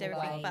want to bits use and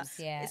everything, but bobs,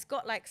 yeah. it's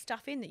got like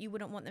stuff in that you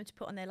wouldn't want them to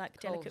put on their like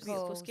delicate, Course.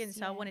 beautiful Course, skin.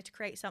 So I yeah. wanted to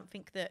create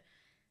something that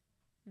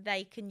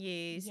they can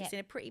use. Yeah. It's in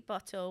a pretty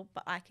bottle,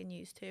 but I can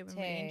use too and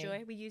really Too.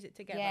 enjoy. We use it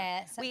together.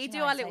 Yeah, such We a do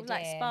nice our little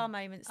like idea. spa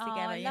moments Oh,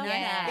 together. I You know, love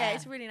that. yeah,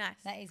 it's really nice.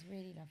 That is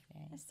really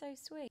lovely. That's so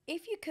sweet.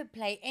 If you could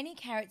play any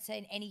character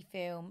in any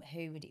film,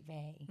 who would it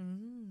be?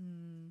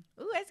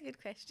 Oh, that's a good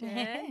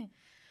question.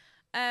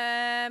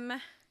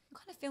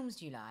 What kind of films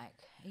do you like?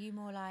 Are you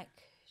more like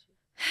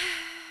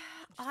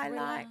I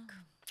thriller? like.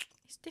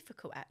 It's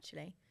difficult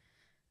actually.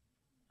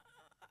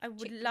 I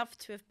would love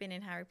to have been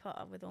in Harry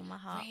Potter with all my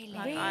heart. Really?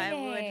 Like, I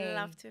Really? would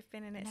love to have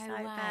been in it No so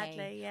way.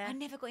 badly. Yeah. I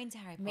never got into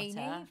Harry Potter. Me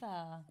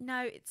neither.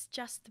 No, it's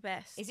just the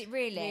best. Is it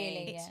really?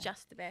 Really? It's Yeah.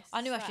 just the best.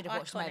 I knew I It's should like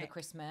have watched them over iconic.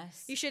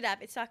 Christmas. You should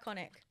have. It's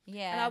iconic.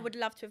 Yeah. And I would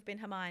love to have been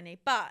Hermione,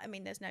 but I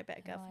mean, there's no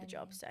better girl for the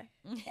job. So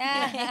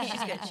Yeah.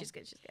 she's good. She's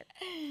good. She's good.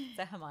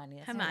 So Hermione.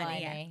 That's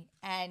Hermione. Yeah.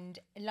 And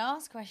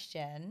last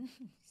question,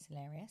 it's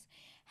hilarious.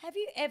 Have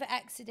you ever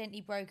accidentally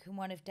broken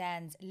one of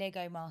Dan's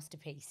Lego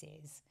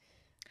masterpieces?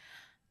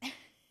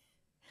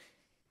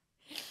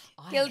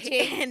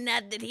 Guilty.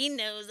 Not that he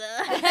knows.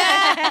 Oh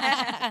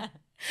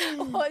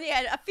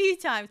yeah, a few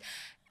times.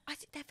 I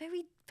think they're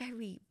very,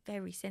 very,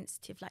 very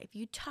sensitive. Like if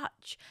you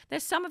touch,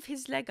 there's some of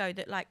his Lego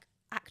that like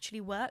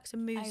actually works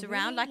and moves Oh,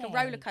 around like a really?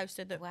 roller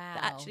coaster that Wow,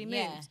 actually moves.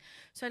 yeah.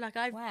 So like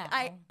Wow.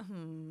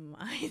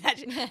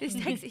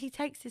 he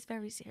takes this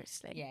very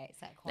seriously. Yeah, it's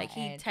that quite Like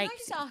he Ed. Can I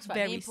takes just ask it about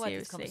very me and Paul had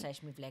this seriously.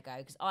 conversation with Lego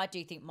because I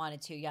do think mine are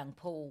too young.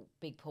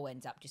 Big Paul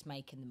ends up just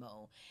making them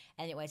all,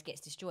 and it always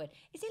gets destroyed.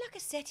 Is it like a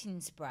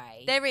setting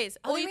spray? There is,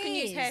 Oh, or you there can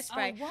use is.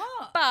 hairspray. Oh,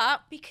 what?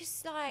 But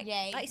because like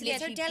Yeah, like, it's it's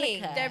so literally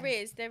delicate. pink.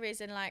 there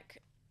is, and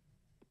like,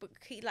 but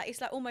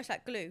it's like almost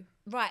like glue.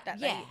 Right. That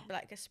Yeah.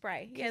 like a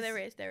spray. Yeah, there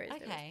is. There is.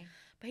 Okay.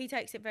 But he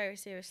takes it very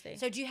seriously.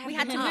 So do you have We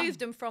had to them up? move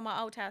them from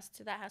our old house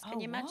to that house. Can Oh,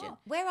 you imagine? what?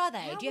 Where are they?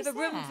 How Do you have a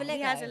was room that? for Lego?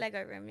 He has a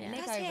Lego room, yeah.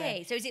 Lego Does he?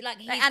 room. So is it like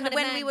he's And kind of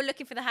when man- we were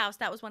looking for the house,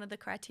 that was one of the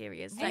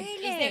criteria. Like,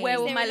 Really? where Is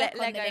will there my a lock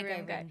on the Lego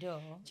room go?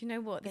 door? Do you know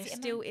what? There it a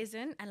still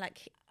isn't, and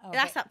like Oh,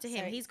 that's but- up to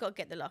him. so He's got to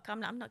get the lock. I'm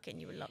not getting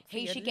you a lock. For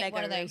He your should get Lego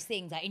one of room. those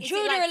things like it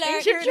intruder like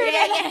alert, intruder intruder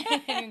alert?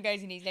 alert. Everyone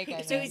goes in his Lego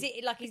So room. is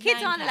it like his kids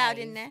man aren't allowed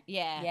cave? in there.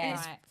 Yeah. Yeah. And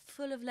it's Right.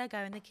 full of Lego,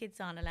 and the kids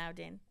aren't allowed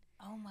in.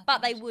 Oh my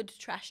But they gosh. would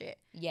trash it.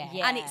 Yeah.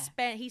 Yeah. And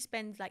he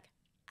spends like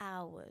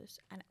hours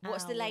and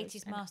What's the hours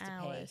latest and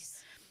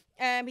masterpiece?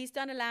 hours. He's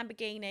done a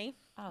Lamborghini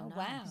Oh, Oh, nice.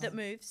 wow. that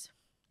moves.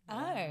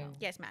 Oh.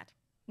 Yeah, it's mad.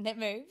 That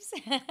moves.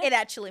 It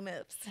actually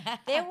moves.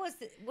 There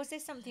was there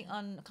something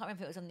on, I can't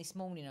remember if it was on This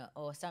Morning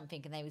or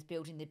something, and they was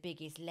building the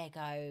biggest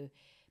Lego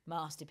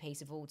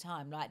masterpiece of all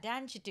time. Like,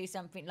 Dan should do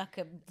something like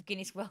a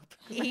Guinness World.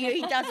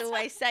 He does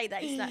always say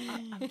that. He's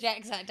like,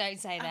 Jac's like, don't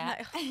say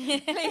that.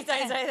 Please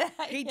don't say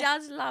that. he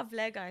does love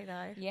Lego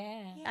though.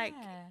 Yeah. Like,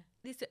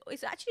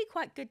 it's actually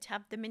quite good to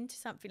have them into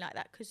something like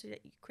that because of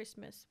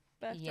Christmas.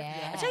 Birthday.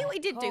 Yeah. I'll tell you what he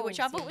did do, which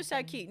I Cool, thought was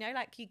so cute. You know,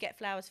 like you get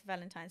flowers for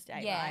Valentine's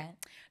Day, Yeah. right?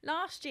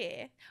 Last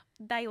year,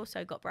 they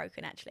also got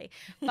broken actually.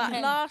 But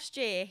last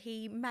year,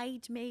 he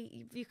made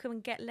me, you can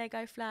get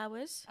Lego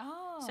flowers.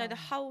 Oh. So the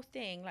whole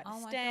thing, like Oh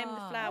the my stem, the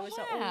God. flowers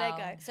Oh, are all wow.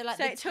 Lego. So, like,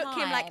 so the it took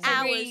him like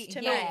time. hours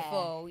to make.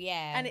 thoughtful,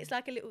 yeah. And it's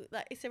like a little,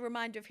 like it's a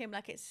reminder of him,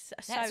 like it's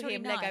so That's really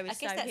him. nice. Lego I is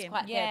guess so that's him.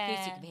 quite Yeah.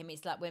 therapeutic of him.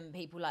 It's like when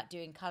people like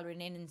doing colouring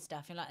in and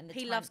stuff. And like in the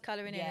He time, loves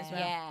colouring in as well.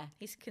 Yeah.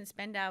 He can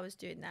spend hours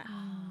doing that.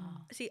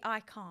 See,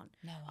 I can't.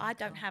 No, I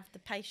don't can't. have the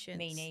patience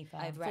Me neither. for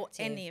Overactive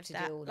any of to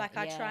that. do all Like that,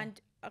 I yeah. try and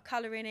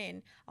colouring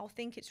in, I'll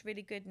think it's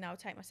really good and I'll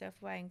take myself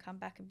away and come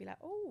back and be like,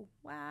 oh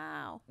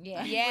wow, Yeah.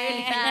 that's Yeah.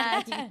 really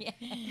bad.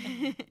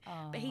 Yeah.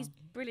 But he's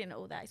brilliant at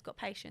all that. He's got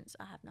patience.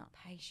 I have not.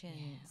 Patience.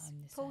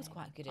 I'm the Paul's same.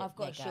 quite good at I've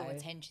got a short Lego.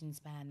 attention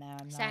span there.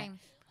 I'm like, Same.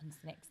 on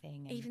to the next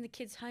thing. and- Even the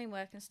kids'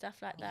 homework and stuff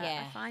like that.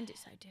 Yeah. I find it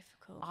so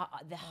difficult.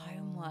 The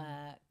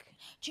homework.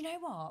 Do you know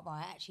what?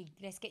 Right, actually,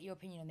 let's get your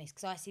opinion on this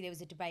because I see there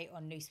was a debate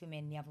on Loose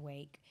Women the other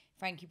week,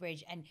 Frankie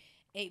Bridge, and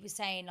it was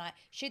saying like,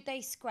 should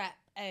they scrap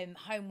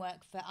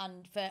homework for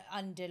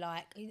under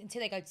like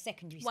until they go to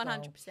secondary school?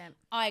 100%.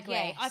 I agree.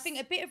 Yes. I think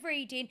a bit of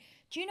reading.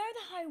 Do you know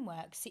the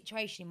homework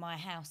situation in my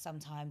house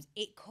sometimes?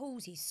 It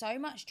causes so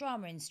much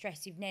drama and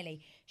stress with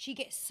Nelly. She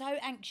gets so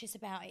anxious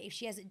about it if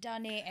she hasn't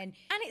done it, and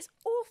And it's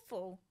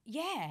awful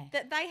yeah.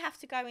 that they have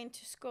to go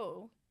into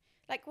school.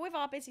 Like with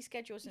our busy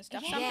schedules and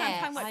stuff, Yeah,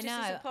 sometimes homework I just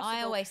know. isn't possible.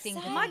 I always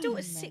think Same. My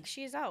daughter's 6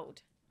 years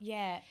old.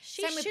 Yeah.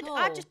 She Same with should. Paul.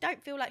 I just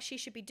don't feel like she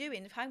should be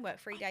doing homework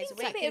 3 days a I think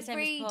week. a bit of Same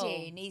as Paul.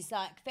 reading is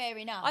like fair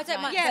enough. I don't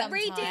like, mind- Yeah, sometimes.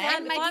 reading If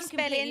and maybe I'm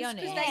completely spellings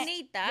because honest. they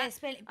need that. Yeah,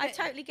 spell- I but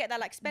totally get that.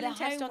 Like spelling the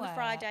test on the homework-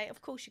 Friday.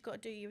 Of course, you've got to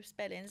do your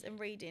spellings and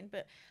reading,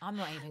 but I'm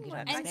not even good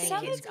at Homework. And spelling. some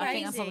of I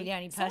think I'm crazy. probably the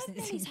only Some person of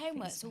that's these in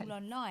homework's all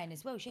online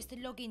as well. She has to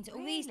log into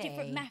all these different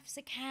Really? maths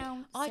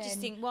accounts. I just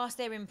and- think whilst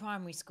they're in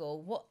primary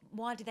school,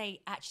 why do they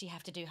actually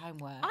have to do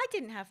homework? I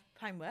didn't have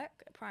homework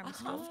at primary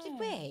school. Did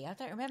we? I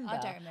don't remember. I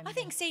don't remember. I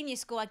think senior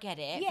school, I get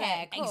it.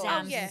 Yeah, but cool.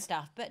 exams Oh, yeah. and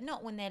stuff, but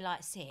not when they're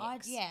like 6.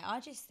 I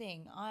just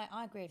think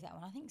I agree with that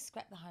one. I think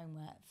scrap the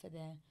homework for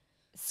the.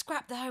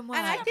 Scrap the homework.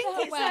 And I think it's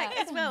Homework. like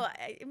as well.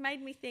 It made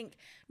me think.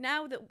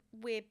 Now that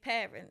we're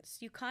parents,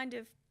 you kind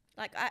of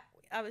like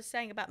I was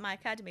saying about my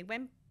academy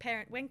when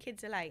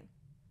kids are late,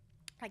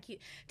 like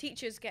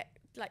teachers get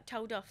like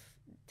told off,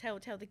 tell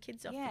the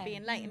kids off Yeah. for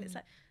being late, and it's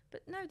like.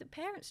 But no, the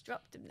parents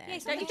dropped them there. Yeah,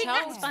 it's Don't like you a think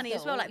child's that's funny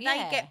as well? fault, Like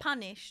yeah. they get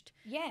punished,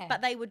 Yeah. but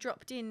they were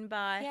dropped in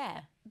by Yeah.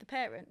 the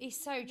parent. It's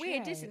so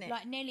Weird, true. isn't it?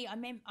 Like Nelly,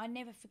 I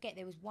never forget.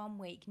 There was one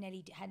week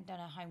Nelly hadn't done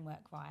her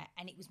homework right,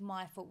 and it was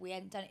my fault. We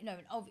hadn't done it. No,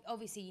 and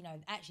obviously,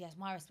 actually that's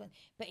my response.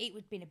 But it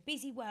would been a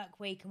busy work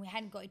week, and we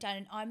hadn't got it done.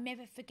 And I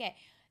never forget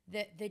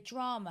the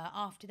drama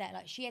after that.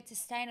 Like she had to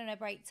stay in on her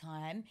break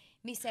time,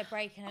 miss her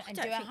break, and I do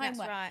don't her think that's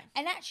homework. right.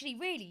 And actually,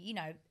 really,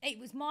 it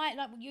was my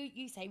like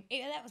you say.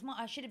 That was my.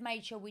 I should have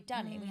made sure we'd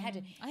done it. We had.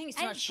 I think it's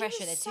too and much she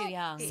pressure. was They're too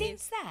young.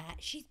 Since that,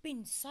 she's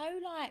been so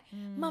like,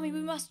 "Mummy,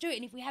 we must do it."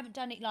 And if we haven't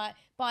done it like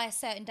by a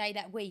certain day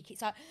that week,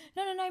 it's like,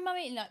 "No,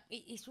 Mummy." And, like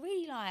it's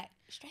really like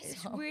It's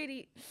stressful.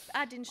 really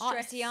adding I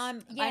stress. see.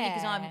 I'm only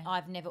because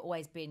I've never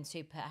always been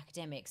super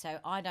academic, so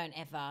I don't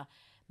ever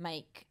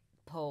make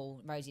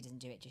Paul. Rosie doesn't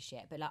do it just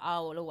yet, but like I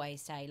will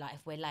always say like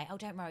if we're late, oh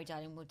don't worry,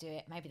 darling, we'll do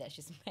it. Maybe that's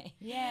just me.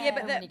 Yeah. Yeah,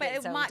 when he but it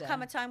gets might older.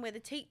 come a time where the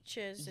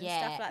teachers and Yeah.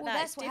 stuff like Well, that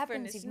that's is what different.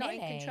 happens It's with not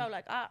in Nelly. control.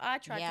 Like I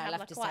try to Yeah, I'll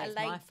have have to like quite say a it's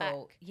my laid back.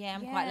 fault. Yeah,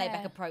 I'm quite laid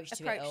back Yeah. approach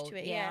to Approach it all. to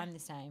it, yeah, yeah. I'm the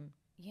same.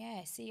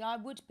 Yeah, see, I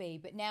would be,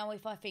 but now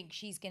if I think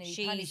she's going to be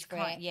She's punished for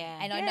quite- it, yeah.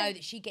 and I Yeah. know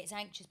that she gets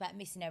anxious about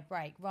missing her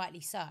break,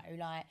 rightly so.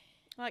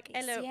 Like,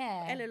 It's- Ella,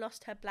 yeah. Ella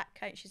lost her black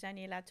coat. She's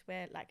only allowed to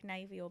wear like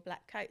navy or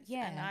black coats.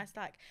 Yeah. And I was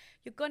like,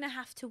 "You're gonna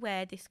have to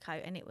wear this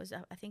coat." And it was,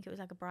 I think it was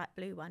like a bright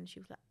blue one. She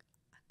was like,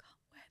 "I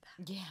can't wear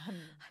that." Yeah,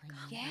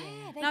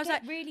 yeah, they And I was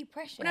get like, really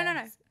precious.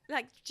 No.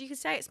 Like you can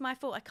say it's my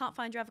fault. I can't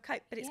find your other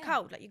coat, but it's Yeah.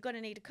 cold. Like you're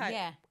gonna need a coat.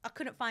 Yeah. I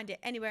couldn't find it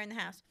anywhere in the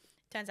house.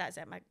 Turns out it's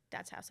at my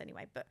dad's house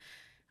anyway. But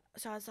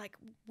so I was like,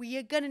 "We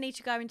are gonna need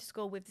to go into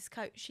school with this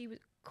coat." She was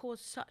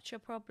caused such a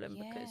problem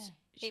Yeah. because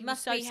she It was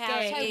must so be how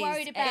scared. it So is.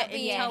 worried about getting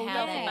being told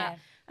off yeah. about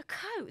a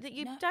coat that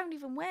you No. don't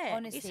even wear.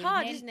 Honestly, it's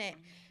hard, Nell- isn't it?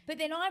 But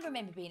then I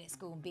remember being at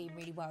school and being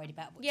really worried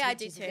about what Yeah, I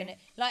did teachers were too. gonna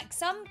like.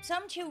 Some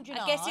children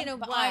I guess in a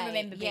aren't, way, but I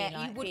remember being yeah,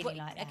 like you would. feeling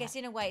like that. I guess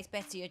in a way, it's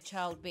better your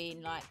child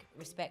being like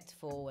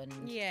respectful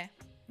and Yeah.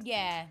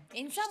 Yeah,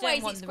 in some don't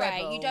ways want it's the great.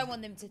 rebel. You don't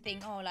want them to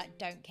think, oh, like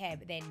don't care,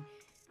 but then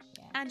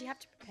And you have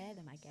to prepare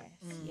them, I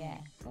guess. yeah,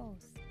 of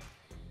course.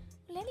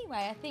 Well,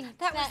 anyway, I think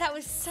that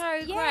was so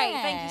great.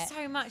 Yeah. Thank you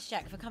so much,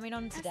 Jack, for coming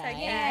on today. So, yeah, I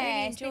Yeah,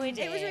 really it's been- enjoyed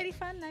it. It was really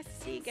fun. Nice to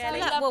see you, So girlie.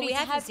 lovely well, we to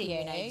haven't have seen you.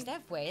 you in ages,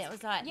 have we? That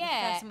was like the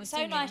Yeah, first time we've so seen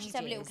you in nice to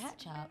have a little ages.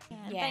 catch up. Yeah,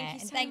 Yeah, thank you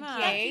and so thank much.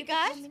 you Thank you,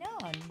 guys. for coming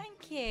on.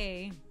 Thank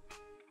you.